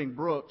interviewing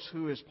Brooks,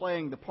 who is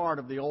playing the part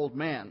of the old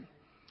man.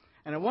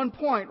 And at one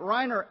point,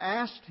 Reiner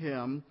asked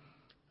him,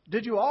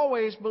 "Did you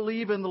always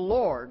believe in the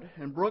Lord?"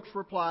 And Brooks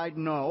replied,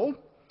 "No.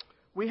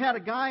 We had a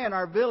guy in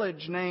our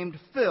village named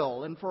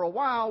Phil, and for a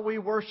while we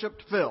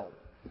worshipped Phil."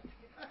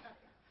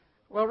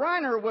 Well,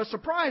 Reiner was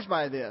surprised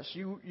by this.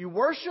 You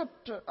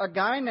worshipped a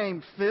guy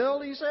named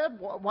Phil, he said?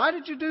 Why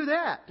did you do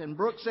that? And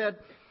Brooks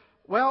said,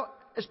 "Well,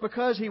 it's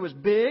because he was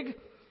big,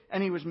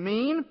 and he was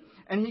mean,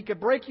 and he could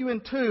break you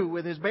in two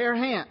with his bare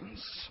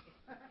hands."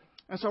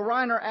 And so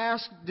Reiner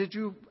asked, "Did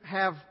you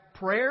have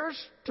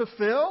prayers to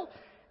Phil?"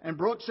 And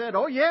Brooks said,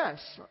 "Oh,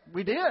 yes,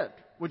 we did.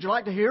 Would you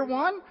like to hear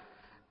one?"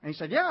 And he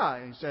said,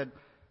 "Yeah." He said,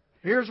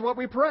 "Here's what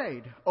we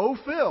prayed. Oh,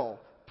 Phil,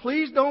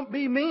 please don't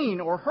be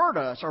mean or hurt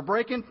us or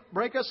break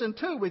us in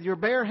two with your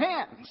bare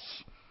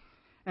hands."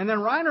 And then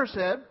Reiner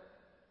said,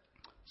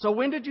 "So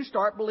when did you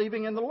start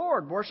believing in the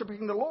Lord,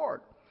 worshiping the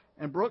Lord?"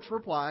 And Brooks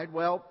replied,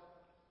 "Well,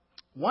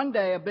 one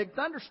day a big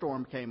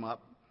thunderstorm came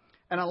up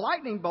and a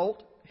lightning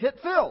bolt hit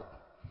Phil.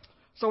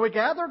 So we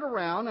gathered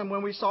around, and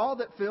when we saw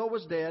that Phil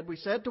was dead, we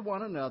said to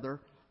one another,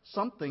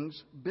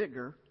 'Something's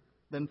bigger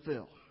than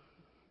Phil.'"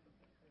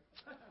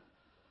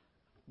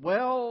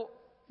 Well,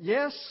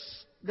 yes,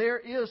 there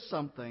is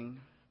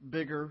something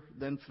bigger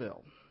than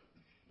Phil.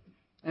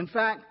 In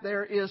fact,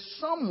 there is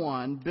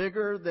someone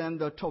bigger than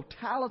the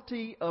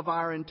totality of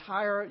our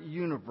entire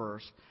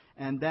universe,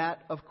 and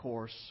that, of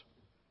course,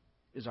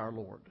 is our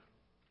Lord.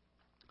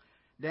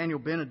 Daniel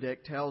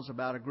Benedict tells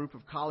about a group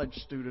of college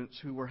students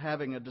who were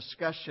having a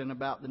discussion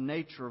about the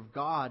nature of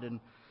God, and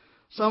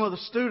some of the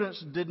students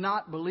did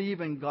not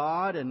believe in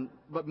God,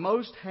 but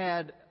most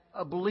had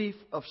a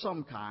belief of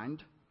some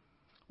kind.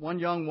 One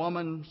young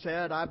woman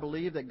said, "I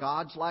believe that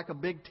God's like a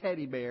big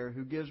teddy bear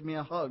who gives me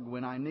a hug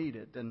when I need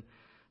it." And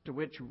to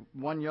which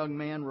one young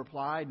man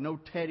replied, "No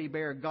teddy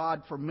bear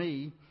God for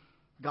me.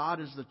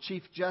 God is the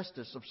Chief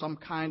Justice of some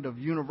kind of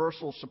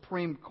universal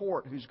Supreme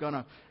Court who's going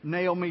to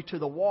nail me to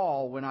the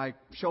wall when I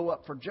show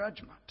up for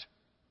judgment."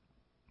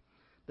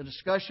 The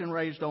discussion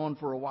raged on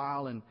for a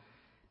while, and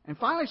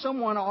finally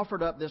someone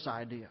offered up this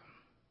idea.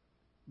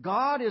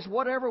 God is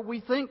whatever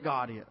we think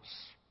God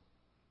is.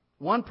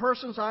 One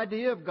person's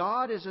idea of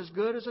God is as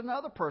good as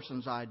another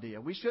person's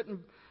idea. We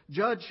shouldn't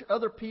judge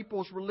other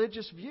people's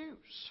religious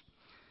views.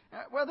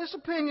 Well, this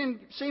opinion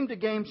seemed to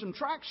gain some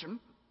traction.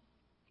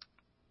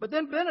 But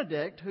then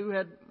Benedict, who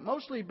had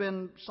mostly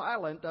been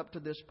silent up to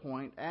this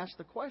point, asked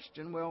the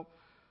question, well,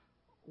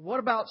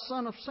 what about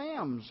Son of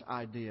Sam's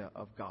idea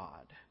of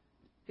God?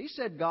 He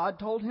said God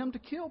told him to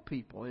kill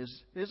people.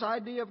 Is his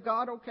idea of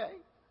God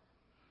okay?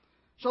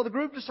 So the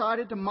group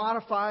decided to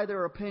modify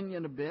their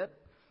opinion a bit.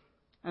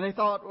 And they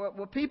thought,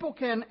 well, people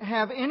can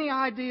have any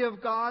idea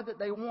of God that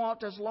they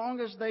want as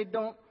long as they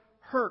don't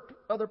hurt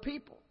other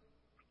people.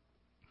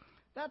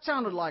 That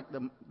sounded like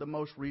the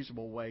most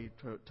reasonable way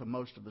to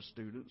most of the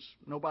students.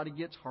 Nobody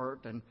gets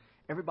hurt, and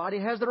everybody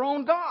has their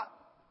own God.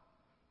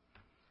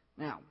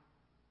 Now,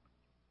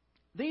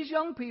 these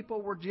young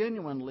people were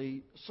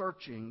genuinely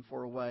searching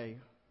for a way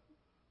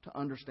to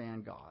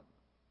understand God.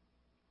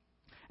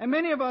 And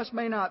many of us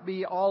may not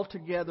be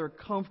altogether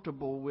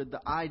comfortable with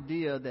the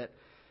idea that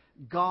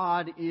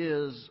God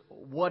is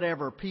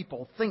whatever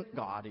people think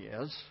God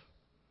is.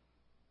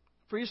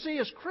 For you see,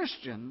 as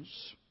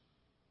Christians,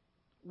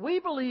 we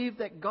believe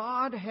that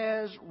God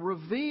has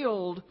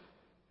revealed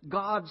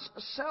God's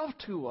self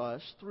to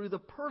us through the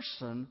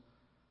person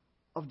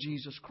of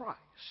Jesus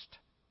Christ.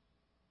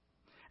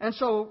 And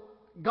so,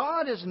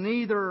 God is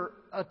neither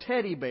a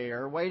teddy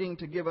bear waiting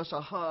to give us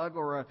a hug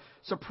or a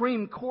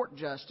Supreme Court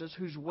justice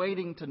who's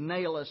waiting to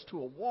nail us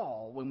to a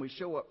wall when we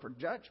show up for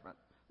judgment.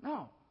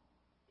 No.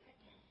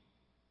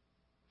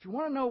 If you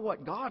want to know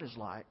what God is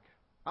like,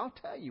 I'll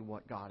tell you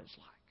what God is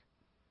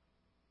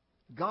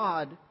like.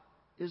 God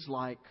is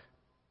like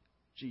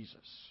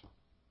Jesus.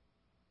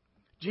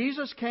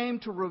 Jesus came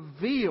to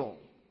reveal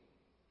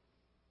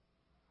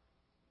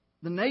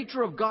the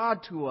nature of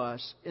God to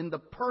us in the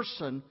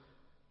person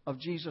of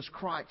Jesus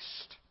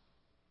Christ.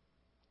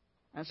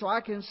 And so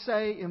I can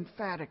say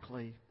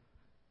emphatically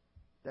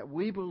that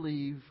we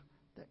believe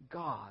that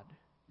God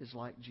is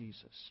like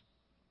Jesus.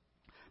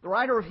 The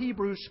writer of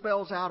Hebrews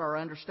spells out our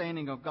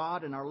understanding of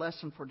God in our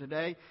lesson for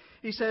today.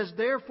 He says,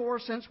 "Therefore,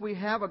 since we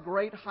have a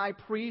great high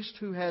priest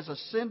who has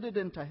ascended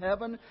into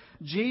heaven,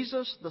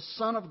 Jesus, the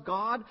Son of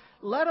God,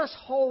 let us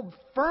hold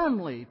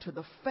firmly to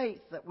the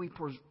faith that we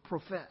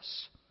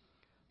profess.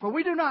 For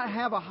we do not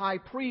have a high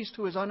priest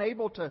who is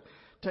unable to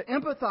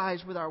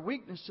empathize with our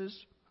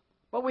weaknesses,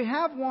 but we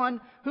have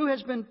one who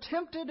has been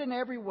tempted in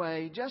every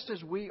way, just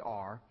as we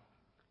are,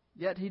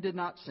 yet he did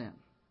not sin.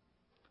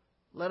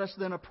 Let us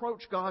then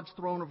approach God's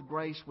throne of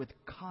grace with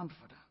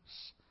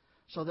confidence,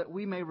 so that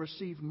we may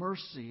receive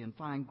mercy and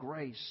find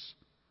grace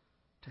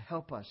to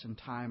help us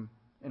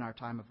in our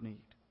time of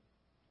need.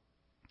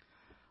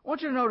 I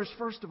want you to notice,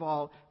 first of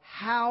all,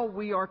 how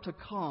we are to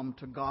come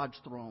to God's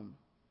throne.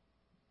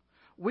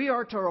 We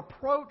are to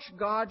approach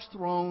God's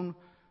throne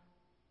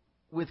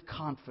with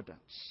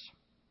confidence.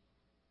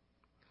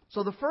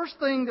 So the first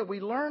thing that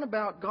we learn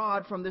about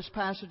God from this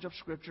passage of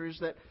Scripture is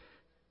that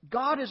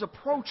God is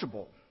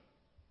approachable.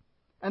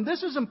 And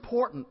this is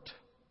important.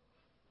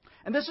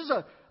 And this is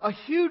a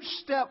huge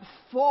step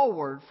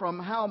forward from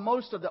how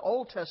most of the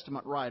Old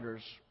Testament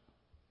writers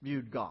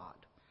viewed God.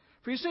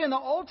 For you see, in the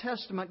Old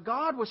Testament,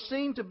 God was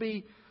seen to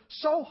be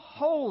so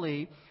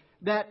holy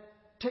that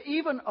to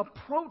even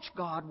approach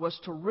God was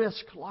to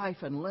risk life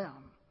and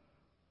limb.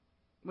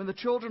 When the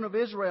children of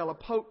Israel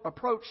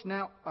approached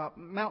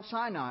Mount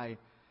Sinai,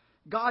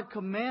 God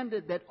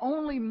commanded that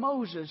only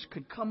Moses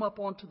could come up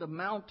onto the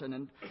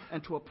mountain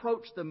and to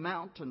approach the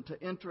mountain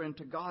to enter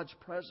into God's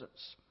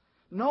presence.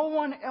 No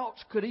one else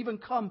could even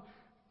come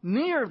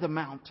near the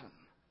mountain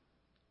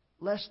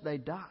lest they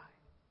die.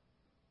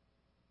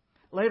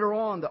 Later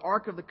on, the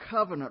Ark of the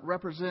Covenant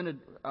represented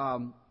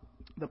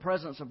the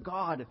presence of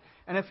God.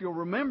 And if you'll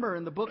remember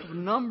in the book of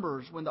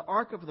Numbers, when the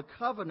Ark of the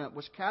Covenant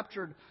was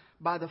captured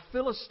by the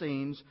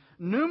Philistines,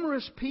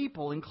 numerous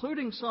people,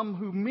 including some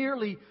who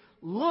merely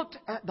looked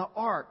at the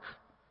Ark,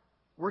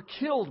 were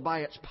killed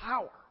by its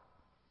power.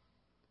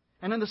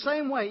 And in the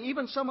same way,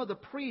 even some of the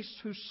priests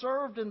who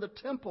served in the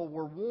temple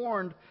were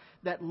warned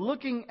that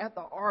looking at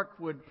the Ark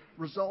would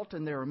result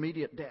in their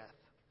immediate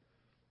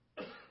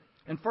death.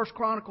 In 1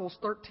 Chronicles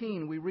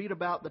 13, we read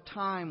about the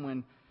time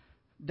when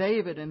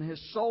David and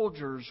his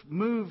soldiers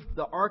moved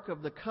the Ark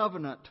of the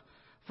Covenant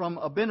from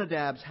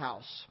Abinadab's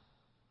house.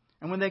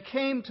 And when they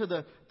came to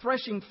the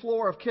threshing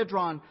floor of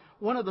Kidron,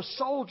 one of the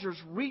soldiers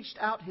reached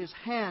out his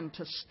hand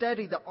to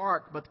steady the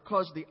ark, but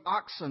because the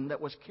oxen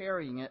that was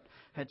carrying it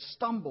had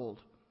stumbled,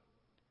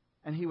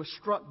 and he was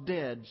struck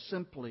dead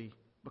simply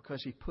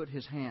because he put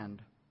his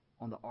hand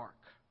on the ark.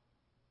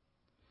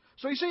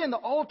 So you see, in the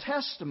Old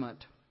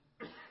Testament,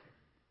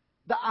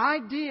 the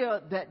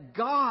idea that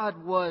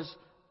God was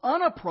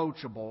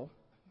unapproachable,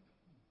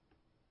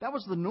 that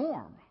was the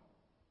norm.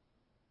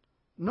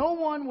 No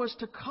one was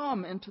to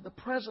come into the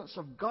presence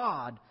of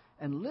God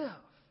and live.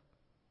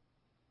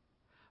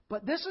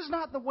 But this is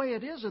not the way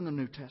it is in the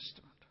New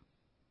Testament.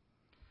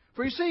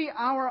 For you see,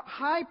 our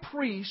high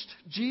priest,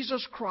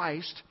 Jesus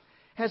Christ,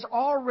 has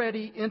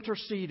already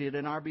interceded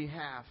in our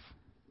behalf.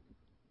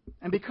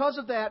 And because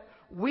of that,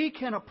 we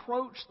can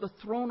approach the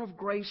throne of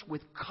grace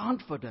with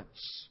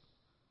confidence,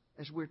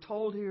 as we're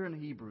told here in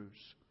Hebrews,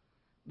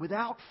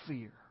 without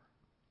fear.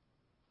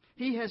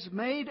 He has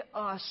made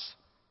us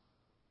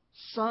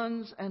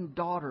sons and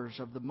daughters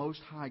of the Most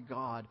High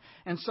God.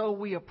 And so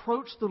we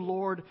approach the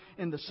Lord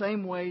in the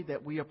same way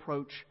that we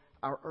approach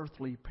our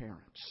earthly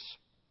parents.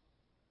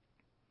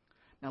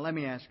 Now let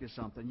me ask you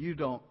something. You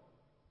don't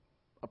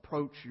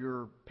approach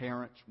your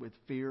parents with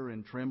fear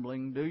and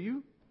trembling, do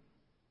you?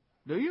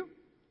 Do you?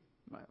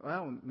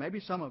 Well,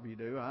 maybe some of you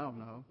do. I don't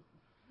know.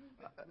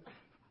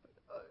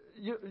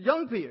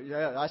 Young people.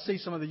 Yeah, I see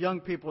some of the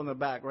young people in the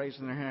back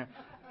raising their hand.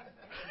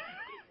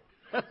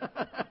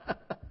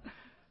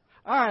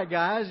 All right,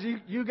 guys,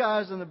 you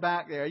guys in the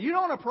back there. You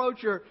don't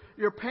approach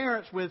your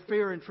parents with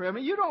fear and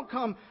trembling. You don't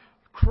come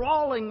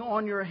crawling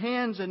on your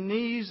hands and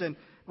knees and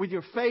with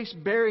your face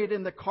buried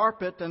in the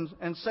carpet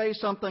and say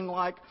something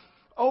like,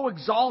 "Oh,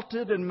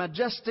 exalted and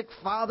majestic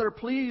Father,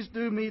 please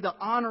do me the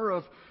honor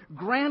of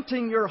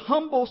granting your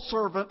humble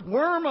servant,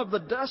 worm of the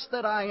dust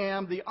that I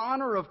am, the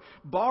honor of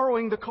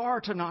borrowing the car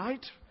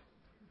tonight."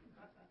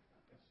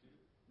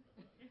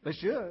 They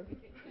should.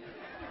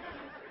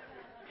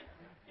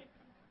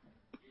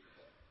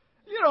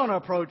 You don't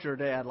approach your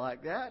dad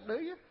like that, do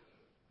you?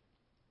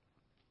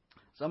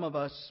 Some of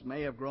us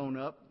may have grown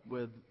up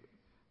with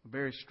a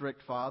very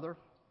strict father.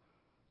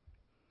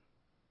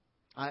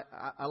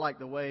 I like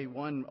the way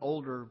one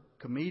older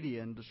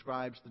comedian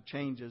describes the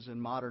changes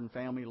in modern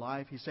family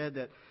life. He said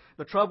that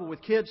the trouble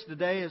with kids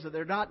today is that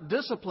they're not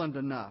disciplined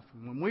enough.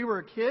 When we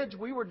were kids,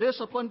 we were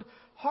disciplined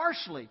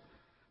harshly.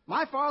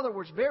 My father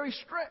was very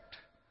strict.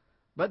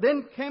 But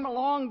then came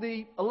along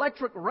the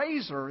electric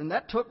razor, and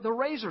that took the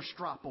razor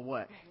strop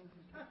away.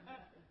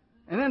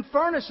 And then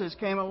furnaces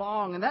came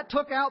along, and that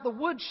took out the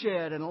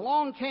woodshed, and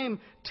along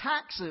came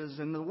taxes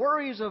and the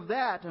worries of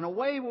that, and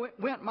away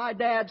went my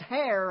dad's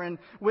hair, and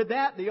with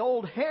that the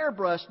old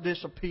hairbrush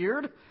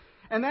disappeared.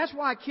 And that's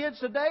why kids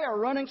today are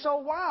running so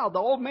wild. The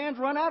old man's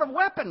run out of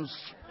weapons.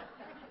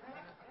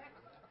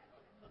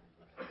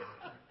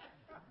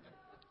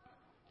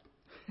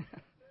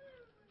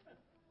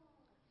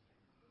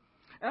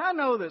 And I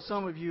know that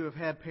some of you have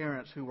had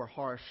parents who were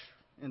harsh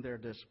in their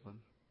discipline.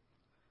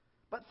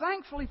 But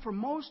thankfully for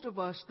most of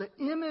us, the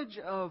image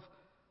of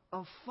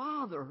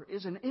Father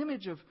is an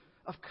image of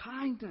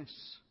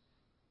kindness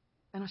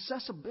and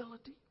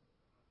accessibility.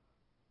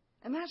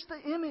 And that's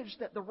the image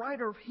that the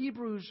writer of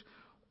Hebrews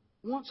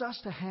wants us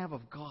to have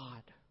of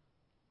God.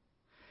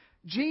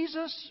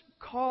 Jesus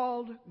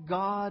called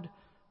God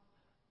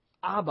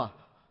Abba.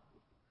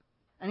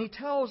 And He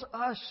tells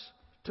us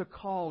to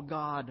call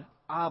God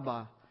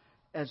Abba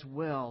as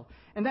well.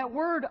 And that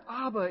word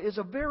Abba is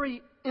a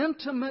very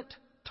intimate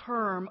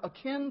term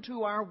akin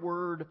to our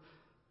word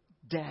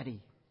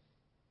Daddy.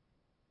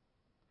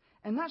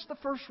 And that's the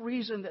first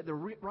reason that the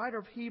writer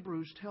of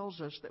Hebrews tells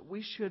us that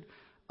we should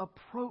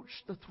approach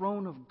the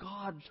throne of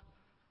God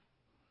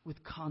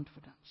with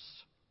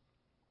confidence.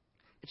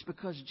 It's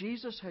because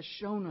Jesus has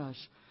shown us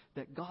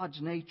that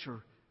God's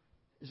nature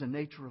is a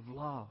nature of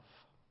love.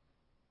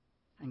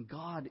 And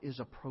God is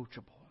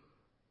approachable.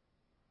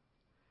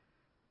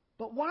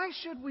 But why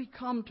should we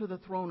come to the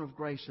throne of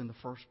grace in the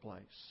first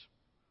place?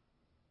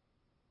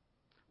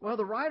 Well,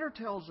 the writer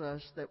tells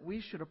us that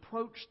we should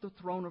approach the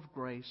throne of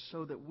grace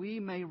so that we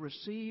may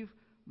receive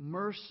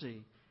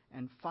mercy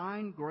and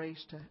find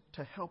grace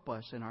to help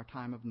us in our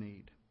time of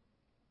need.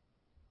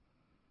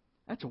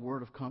 That's a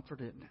word of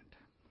comfort, isn't it?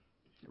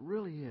 It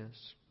really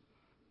is.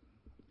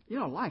 You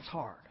know, life's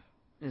hard,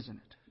 isn't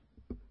it?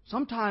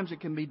 Sometimes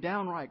it can be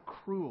downright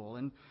cruel.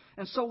 And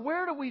so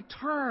where do we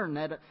turn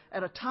at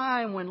a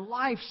time when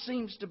life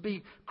seems to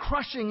be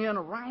crushing in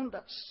around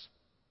us?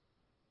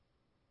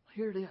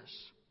 Here it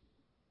is.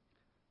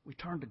 We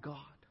turn to God.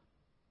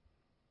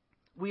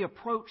 We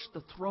approach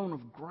the throne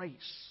of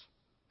grace.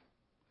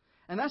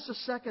 And that's the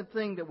second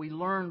thing that we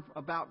learn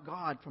about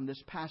God from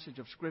this passage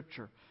of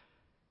Scripture.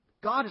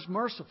 God is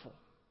merciful.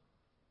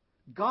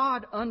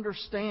 God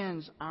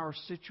understands our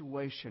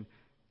situation.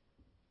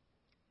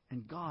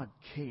 And God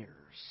cares.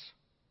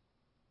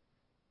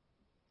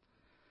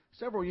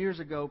 Several years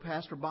ago,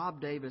 Pastor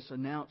Bob Davis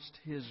announced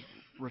his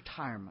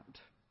retirement.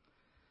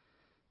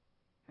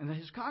 And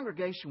his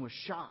congregation was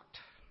shocked.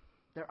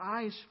 Their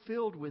eyes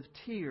filled with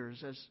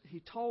tears as he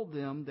told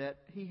them that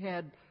he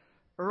had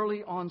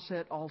early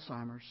onset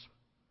Alzheimer's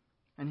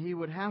and he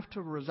would have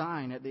to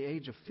resign at the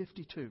age of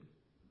 52.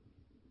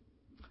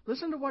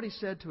 Listen to what he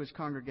said to his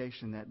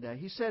congregation that day.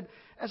 He said,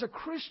 "As a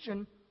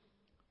Christian,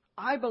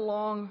 I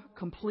belong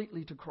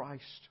completely to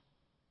Christ.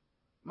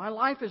 My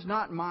life is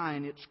not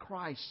mine, it's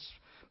Christ's.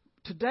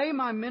 Today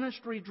my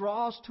ministry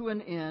draws to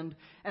an end,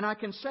 and I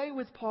can say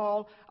with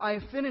Paul, I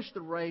have finished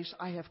the race,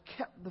 I have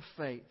kept the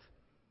faith.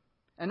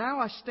 And now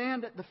I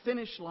stand at the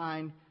finish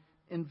line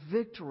in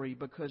victory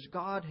because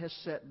God has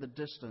set the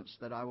distance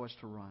that I was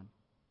to run."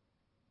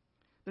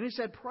 Then he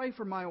said, "Pray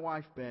for my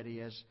wife Betty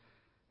as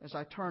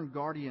I turn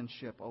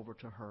guardianship over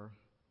to her.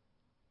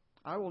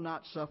 I will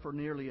not suffer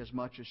nearly as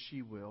much as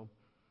she will.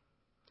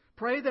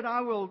 Pray that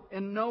I will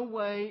in no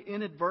way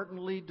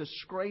inadvertently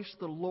disgrace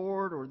the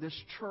Lord or this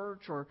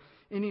church or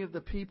any of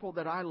the people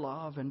that I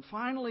love. And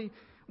finally,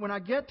 when I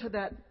get to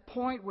that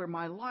point where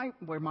my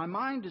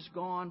mind is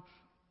gone,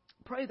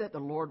 pray that the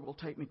Lord will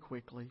take me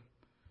quickly.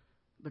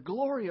 The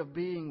glory of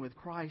being with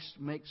Christ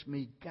makes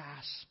me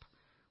gasp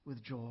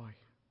with joy."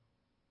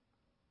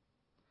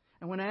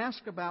 And when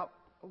asked about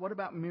what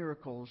about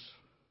miracles,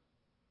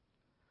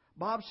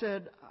 Bob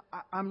said,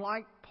 "I'm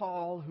like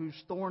Paul,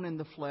 whose thorn in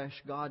the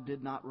flesh God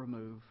did not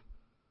remove.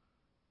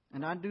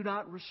 And I do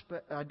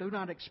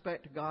not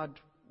expect God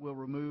will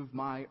remove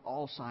my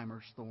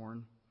Alzheimer's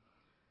thorn.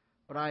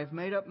 But I have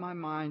made up my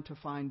mind to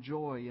find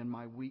joy in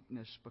my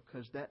weakness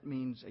because that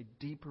means a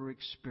deeper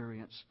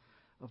experience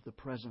of the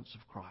presence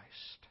of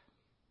Christ."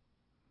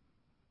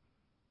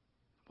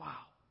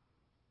 Wow.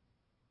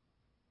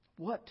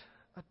 What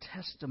a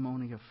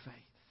testimony of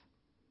faith.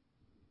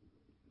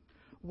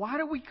 Why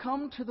do we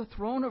come to the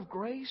throne of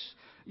grace?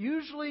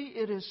 Usually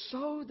it is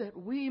so that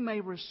we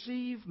may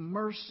receive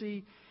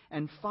mercy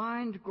and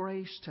find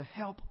grace to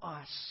help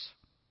us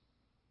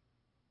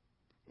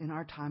in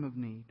our time of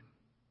need.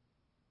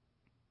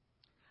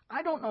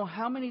 I don't know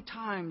how many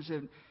times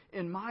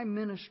in my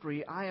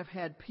ministry I have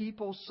had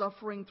people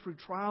suffering through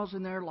trials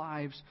in their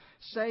lives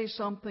say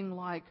something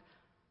like,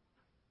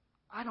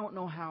 "I don't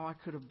know how I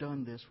could have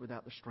done this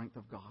without the strength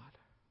of God."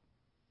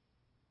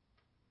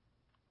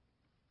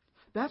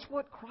 That's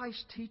what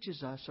Christ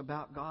teaches us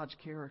about God's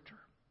character.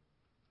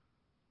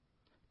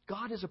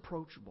 God is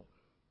approachable.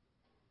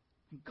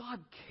 And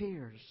God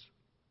cares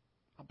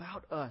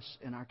about us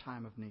in our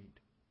time of need.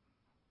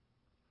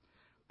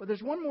 But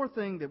there's one more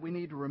thing that we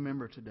need to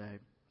remember today.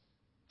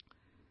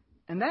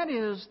 And that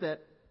is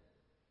that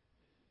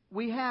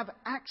we have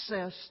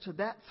access to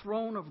that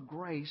throne of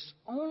grace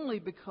only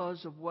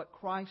because of what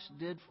Christ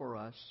did for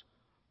us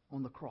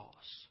on the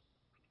cross.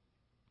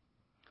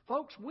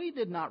 Folks, we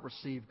did not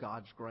receive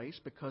God's grace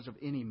because of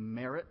any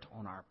merit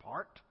on our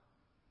part.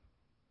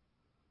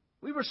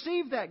 We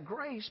received that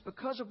grace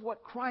because of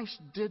what Christ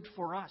did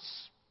for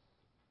us.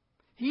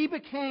 He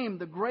became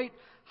the great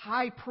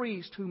high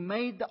priest who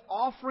made the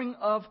offering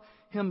of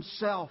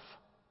himself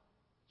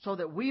so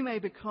that we may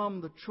become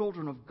the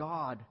children of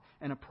God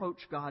and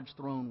approach God's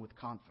throne with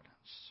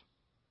confidence.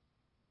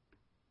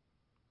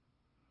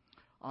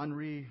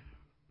 Henri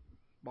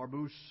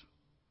Barbusse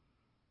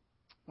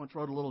once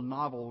wrote a little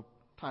novel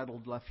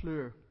titled La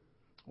Fleur,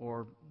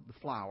 or The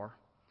Flower.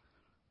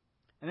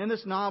 And in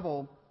this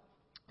novel,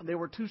 there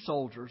were two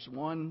soldiers.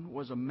 One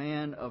was a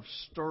man of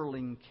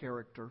sterling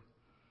character,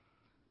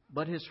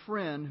 but his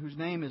friend, whose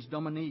name is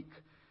Dominique,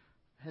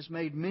 has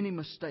made many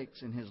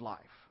mistakes in his life.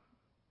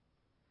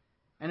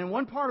 And in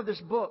one part of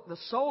this book, the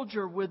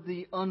soldier with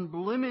the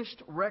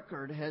unblemished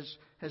record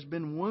has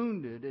been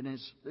wounded and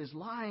is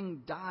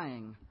lying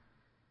dying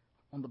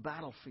on the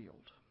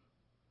battlefield.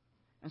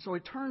 And so he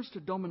turns to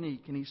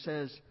Dominique and he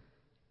says,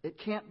 "It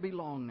can't be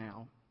long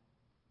now."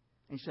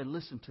 And he said,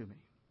 "Listen to me.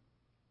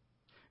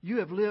 You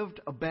have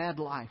lived a bad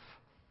life.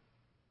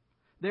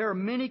 There are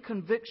many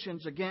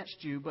convictions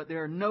against you, but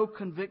there are no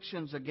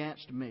convictions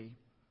against me.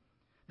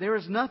 There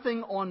is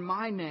nothing on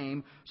my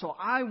name, so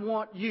I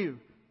want you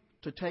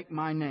to take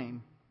my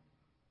name.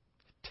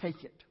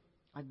 Take it.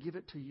 I give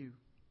it to you.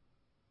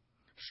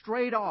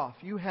 Straight off,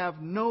 you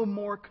have no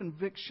more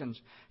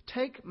convictions.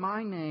 Take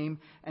my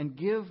name and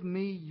give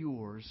me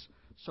yours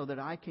so that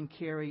I can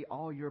carry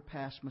all your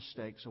past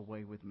mistakes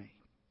away with me."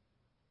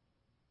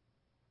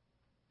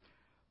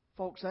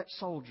 Folks, that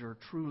soldier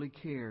truly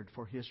cared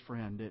for his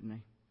friend, didn't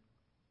he?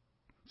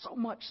 So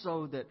much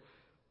so that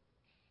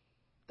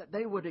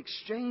they would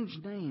exchange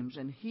names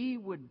and he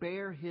would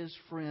bear his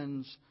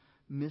friend's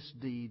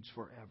misdeeds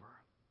forever.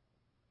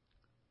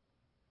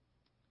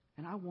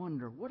 And I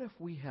wonder, what if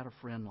we had a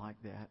friend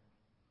like that?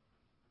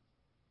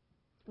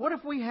 What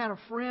if we had a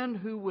friend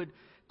who would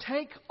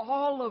take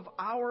all of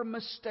our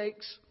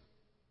mistakes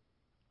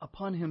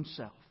upon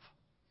himself?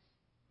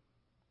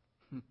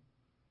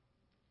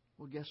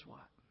 Well, guess what?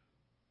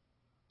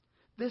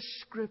 This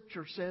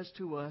Scripture says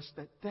to us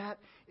that that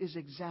is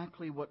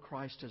exactly what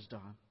Christ has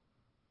done.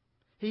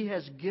 He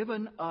has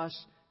given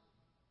us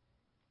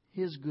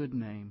His good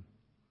name.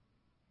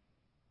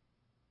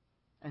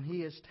 And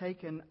He has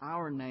taken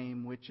our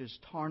name, which is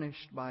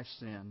tarnished by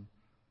sin,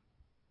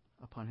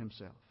 upon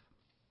Himself.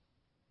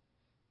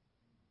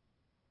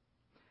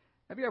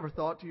 Have you ever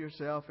thought to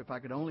yourself, if I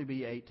could only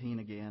be 18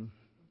 again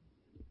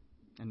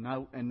and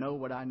know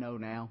what I know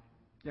now?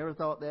 You ever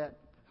thought that?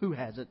 Who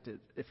hasn't,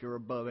 if you're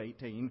above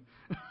 18?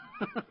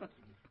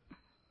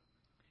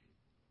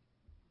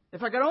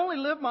 If I could only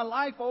live my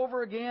life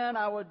over again,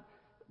 I would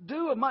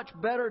do a much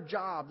better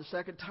job the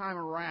second time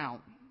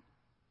around.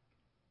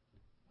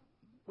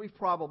 We've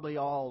probably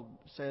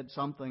all said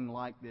something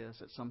like this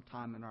at some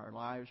time in our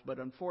lives, but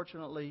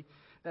unfortunately,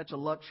 that's a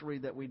luxury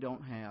that we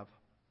don't have.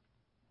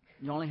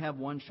 You only have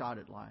one shot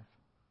at life.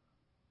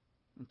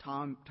 And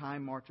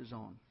time marches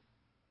on.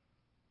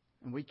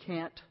 And we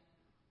can't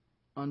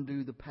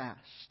undo the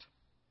past.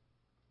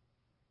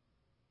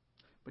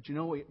 But you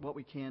know what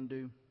we can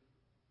do?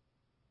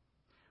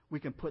 We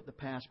can put the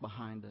past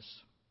behind us.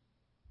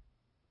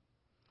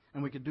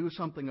 And we can do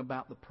something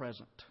about the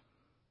present.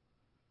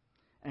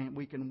 And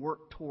we can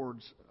work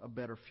towards a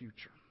better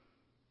future.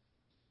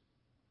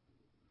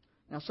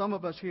 Now, some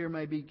of us here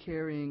may be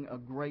carrying a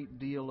great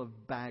deal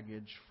of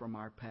baggage from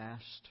our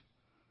past.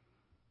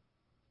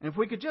 And if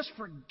we could just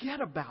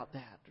forget about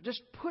that,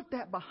 just put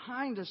that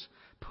behind us,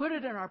 put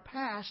it in our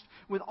past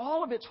with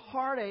all of its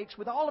heartaches,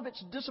 with all of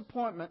its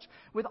disappointments,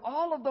 with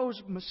all of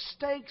those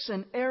mistakes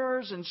and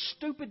errors and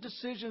stupid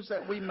decisions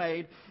that we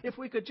made, if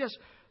we could just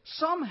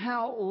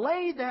somehow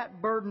lay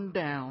that burden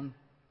down,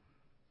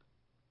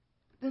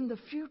 then the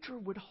future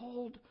would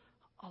hold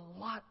a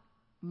lot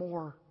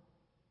more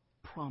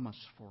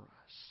promise for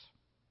us.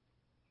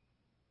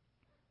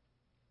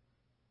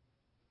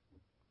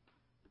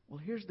 Well,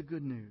 here's the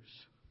good news.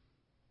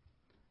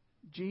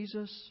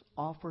 Jesus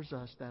offers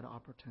us that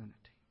opportunity.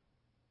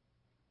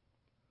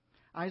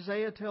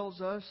 Isaiah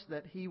tells us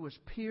that He was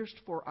pierced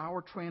for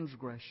our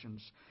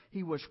transgressions.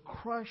 He was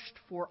crushed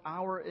for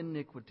our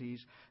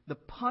iniquities. The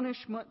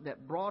punishment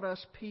that brought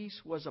us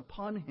peace was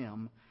upon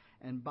Him,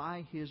 and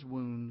by His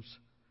wounds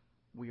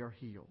we are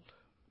healed.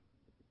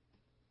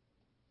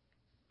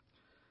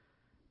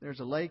 There's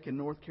a lake in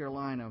North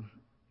Carolina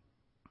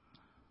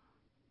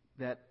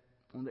that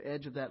on the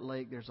edge of that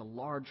lake there's a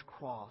large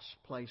cross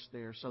placed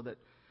there so that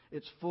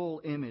its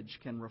full image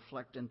can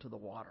reflect into the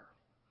water.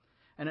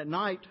 And at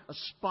night, a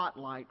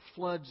spotlight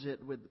floods it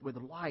with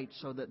light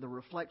so that the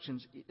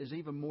reflection is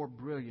even more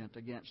brilliant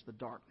against the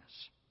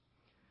darkness.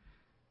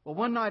 Well,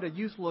 one night a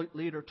youth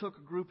leader took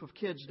a group of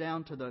kids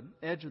down to the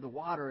edge of the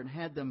water and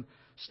had them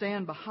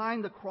stand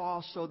behind the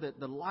cross so that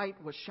the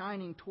light was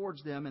shining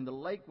towards them and the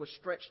lake was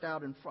stretched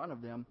out in front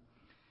of them.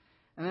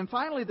 And then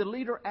finally the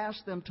leader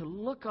asked them to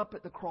look up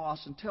at the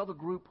cross and tell the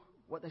group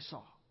what they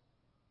saw.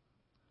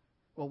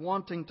 Well,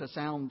 wanting to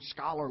sound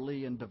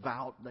scholarly and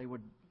devout, they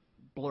would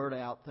blurt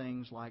out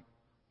things like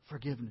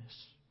forgiveness,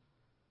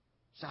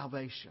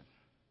 salvation,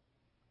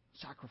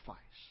 sacrifice.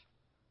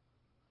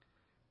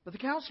 But the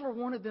counselor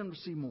wanted them to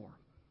see more.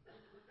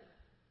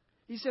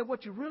 He said,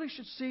 what you really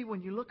should see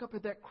when you look up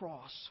at that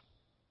cross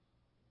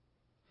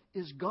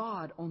is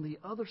God on the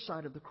other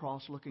side of the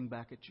cross looking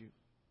back at you.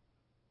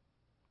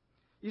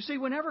 You see,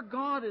 whenever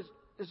God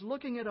is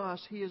looking at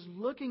us, He is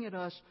looking at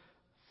us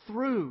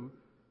through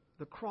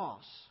the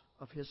cross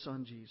of His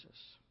Son Jesus.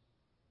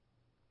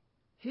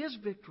 His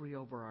victory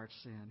over our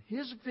sin,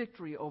 His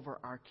victory over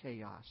our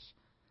chaos.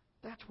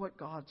 That's what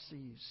God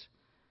sees.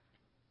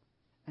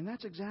 And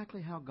that's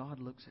exactly how God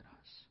looks at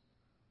us.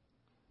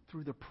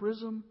 Through the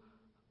prism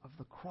of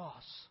the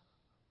cross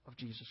of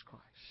Jesus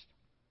Christ.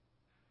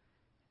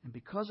 And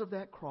because of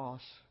that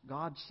cross,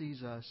 God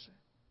sees us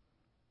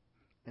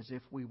as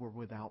if we were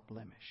without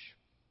blemish.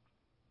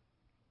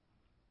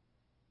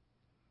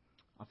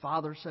 A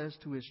father says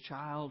to his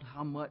child,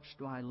 "How much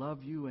do I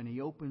love you?" And he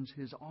opens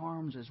his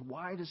arms as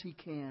wide as he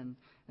can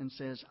and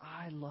says,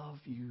 "I love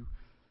you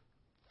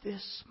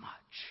this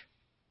much."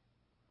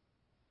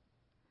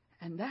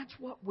 And that's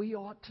what we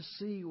ought to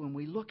see when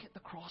we look at the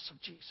cross of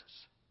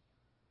Jesus.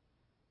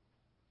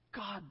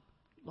 God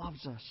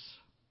loves us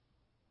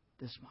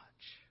this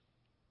much.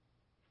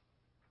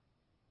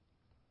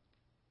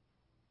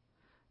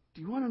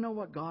 Do you want to know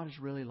what God is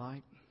really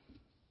like?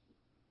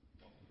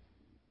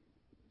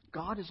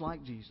 God is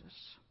like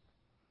Jesus.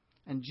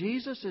 And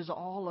Jesus is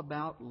all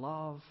about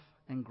love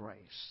and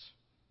grace.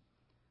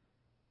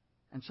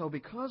 And so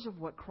because of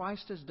what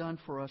Christ has done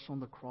for us on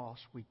the cross,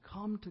 we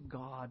come to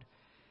God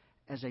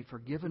as a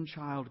forgiven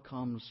child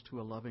comes to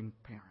a loving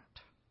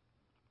parent.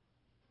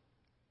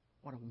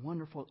 What a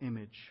wonderful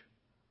image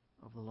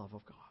of the love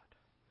of God.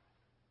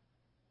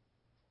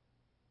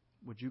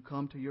 Would you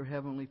come to your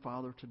Heavenly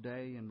Father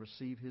today and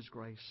receive His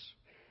grace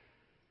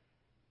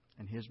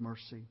and His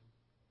mercy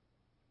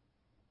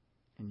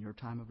in your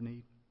time of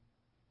need?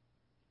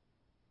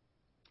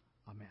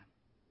 Amen.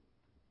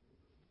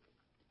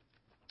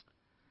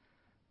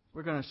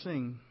 We're going to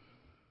sing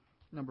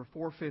number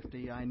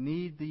 450, "I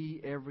Need Thee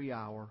Every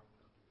Hour."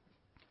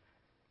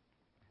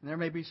 And there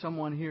may be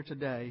someone here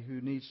today who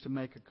needs to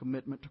make a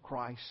commitment to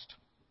Christ.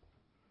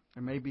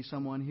 There may be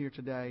someone here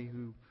today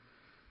who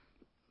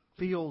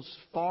feels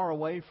far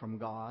away from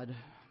God,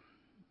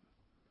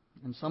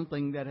 and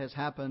something that has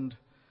happened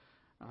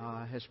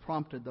has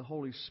prompted the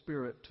Holy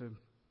Spirit to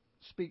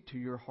speak to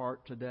your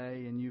heart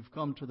today, and you've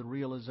come to the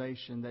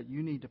realization that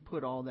you need to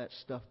put all that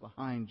stuff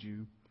behind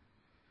you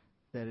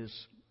that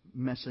is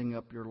messing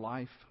up your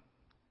life.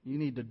 You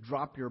need to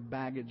drop your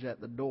baggage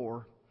at the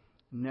door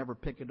and never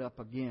pick it up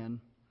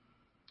again,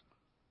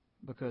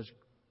 because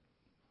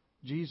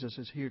Jesus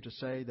is here to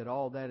say that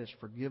all that is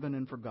forgiven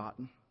and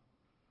forgotten.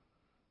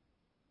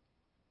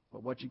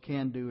 But what you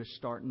can do is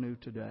start new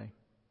today.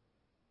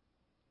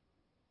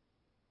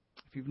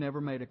 If you've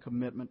never made a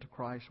commitment to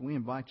Christ, we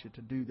invite you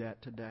to do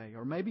that today.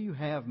 Or maybe you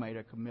have made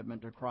a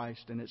commitment to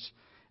Christ and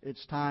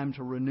it's time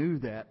to renew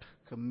that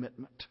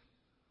commitment.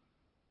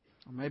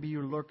 Or maybe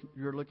you're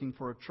looking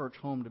for a church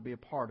home to be a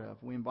part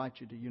of. We invite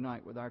you to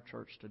unite with our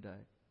church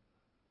today.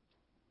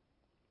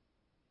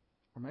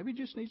 Or maybe you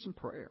just need some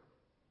prayer.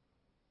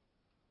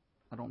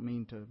 I don't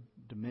mean to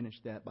diminish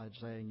that by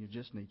saying you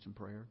just need some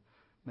prayer.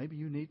 Maybe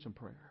you need some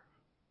prayer.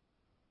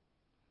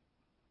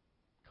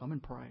 Come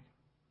and pray.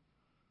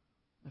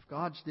 If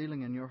God's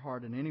dealing in your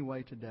heart in any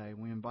way today,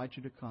 we invite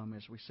you to come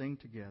as we sing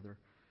together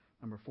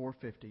number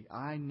 450,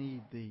 "I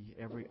Need Thee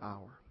Every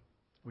Hour."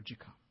 Would you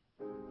come?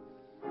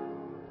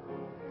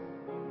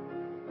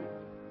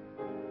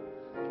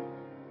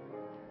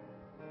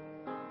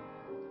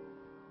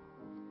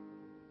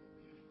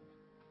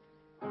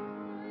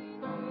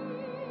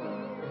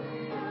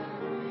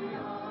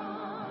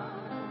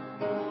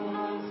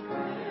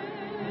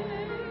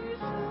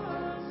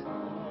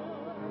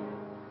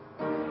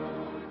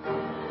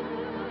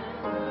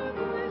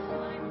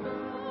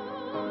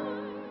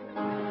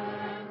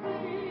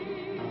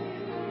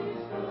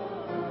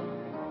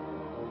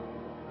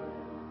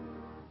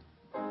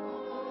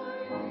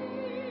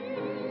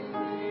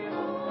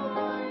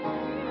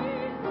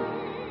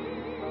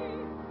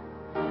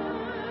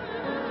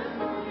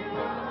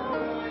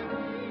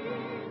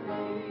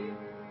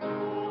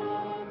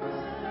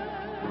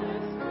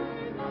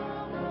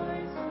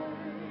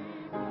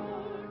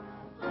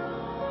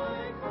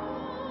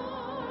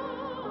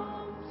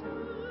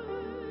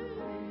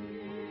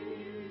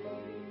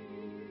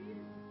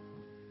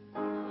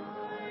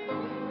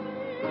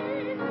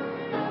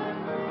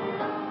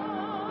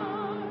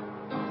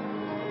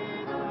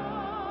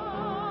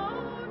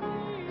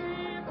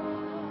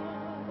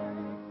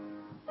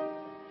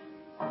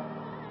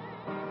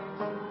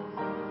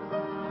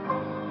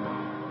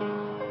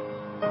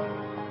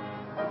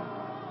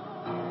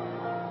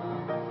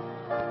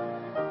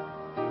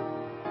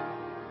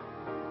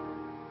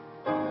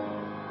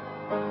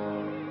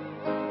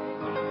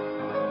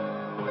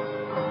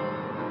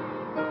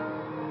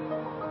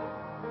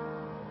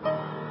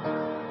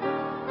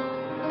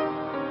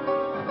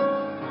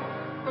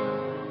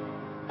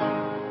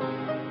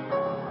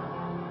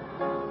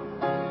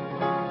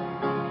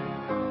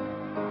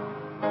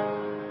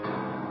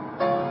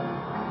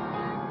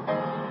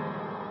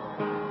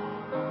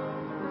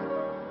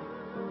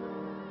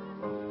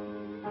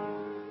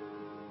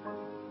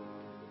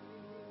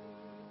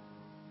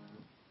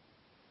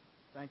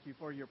 Thank you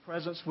for your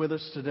presence with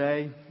us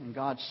today and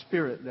God's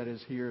Spirit that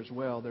is here as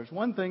well. There's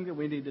one thing that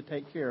we need to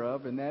take care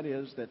of, and that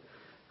is that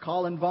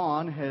Colin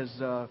Vaughn has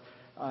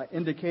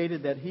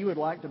indicated that he would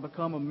like to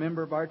become a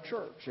member of our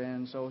church.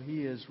 And so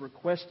he has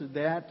requested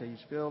that.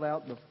 He's filled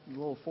out the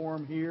little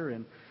form here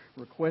and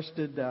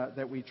requested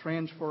that we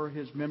transfer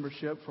his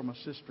membership from a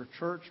sister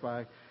church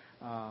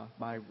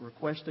by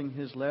requesting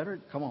his letter.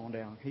 Come on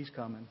down. He's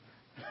coming.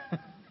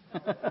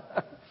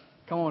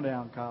 Come on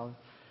down, Colin.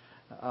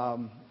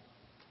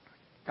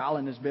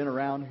 Colin has been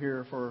around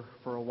here for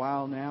a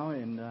while now,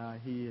 and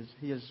he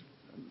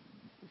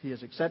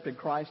has accepted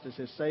Christ as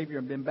his Savior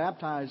and been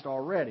baptized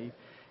already.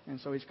 And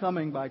so he's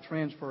coming by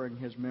transferring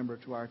his member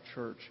to our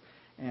church.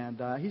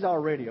 And he's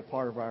already a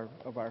part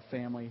of our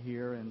family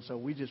here, and so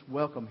we just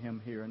welcome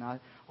him here. And I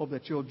hope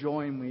that you'll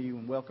join me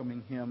in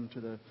welcoming him to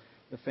the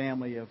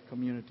family of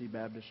Community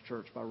Baptist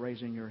Church by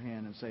raising your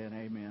hand and saying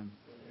amen.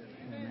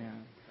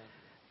 Amen.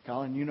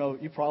 Colin,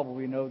 you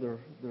probably know the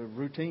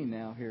routine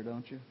now here,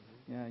 don't you?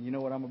 Yeah, you know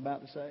what I'm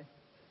about to say?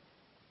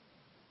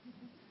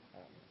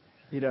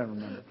 He doesn't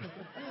remember.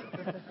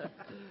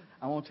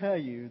 I want to tell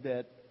you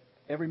that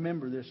every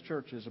member of this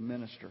church is a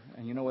minister.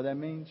 And you know what that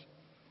means?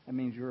 That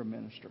means you're a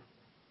minister.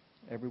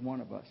 Every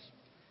one of us.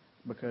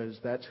 Because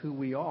that's who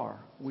we are.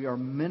 We are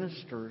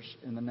ministers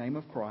in the name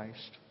of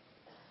Christ.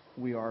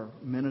 We are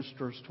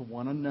ministers to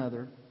one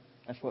another.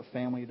 That's what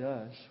family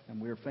does. And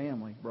we're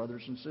family,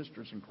 brothers and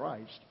sisters in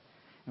Christ.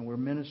 And we're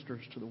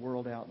ministers to the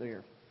world out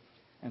there.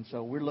 And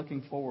so we're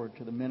looking forward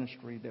to the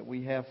ministry that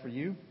we have for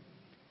you.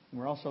 And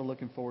we're also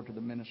looking forward to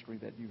the ministry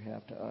that you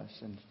have to us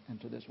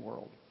and to this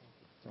world.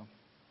 So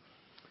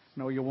I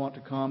know you'll want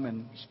to come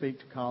and speak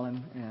to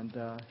Colin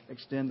and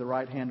extend the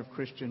right hand of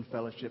Christian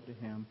fellowship to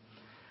him.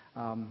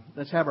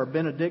 Let's have our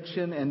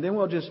benediction, and then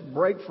we'll just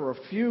break for a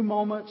few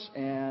moments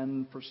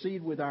and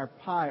proceed with our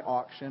pie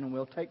auction, and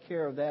we'll take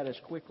care of that as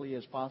quickly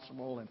as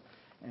possible,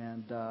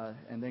 and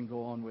then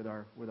go on with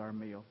our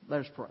meal. Let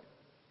us pray.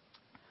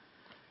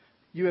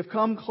 You have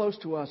come close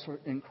to us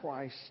in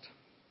Christ.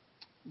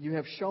 You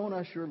have shown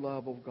us your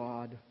love, O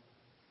God,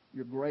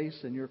 your grace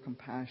and your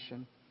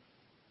compassion.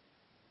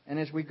 And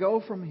as we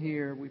go from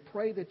here, we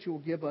pray that you will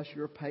give us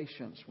your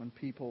patience when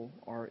people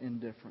are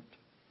indifferent.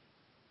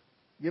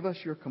 Give us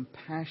your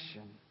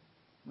compassion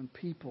when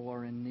people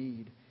are in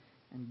need.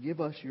 And give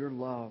us your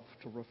love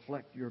to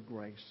reflect your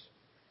grace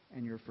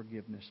and your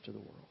forgiveness to the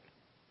world.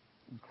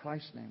 In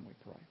Christ's name we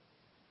pray.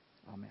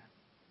 Amen.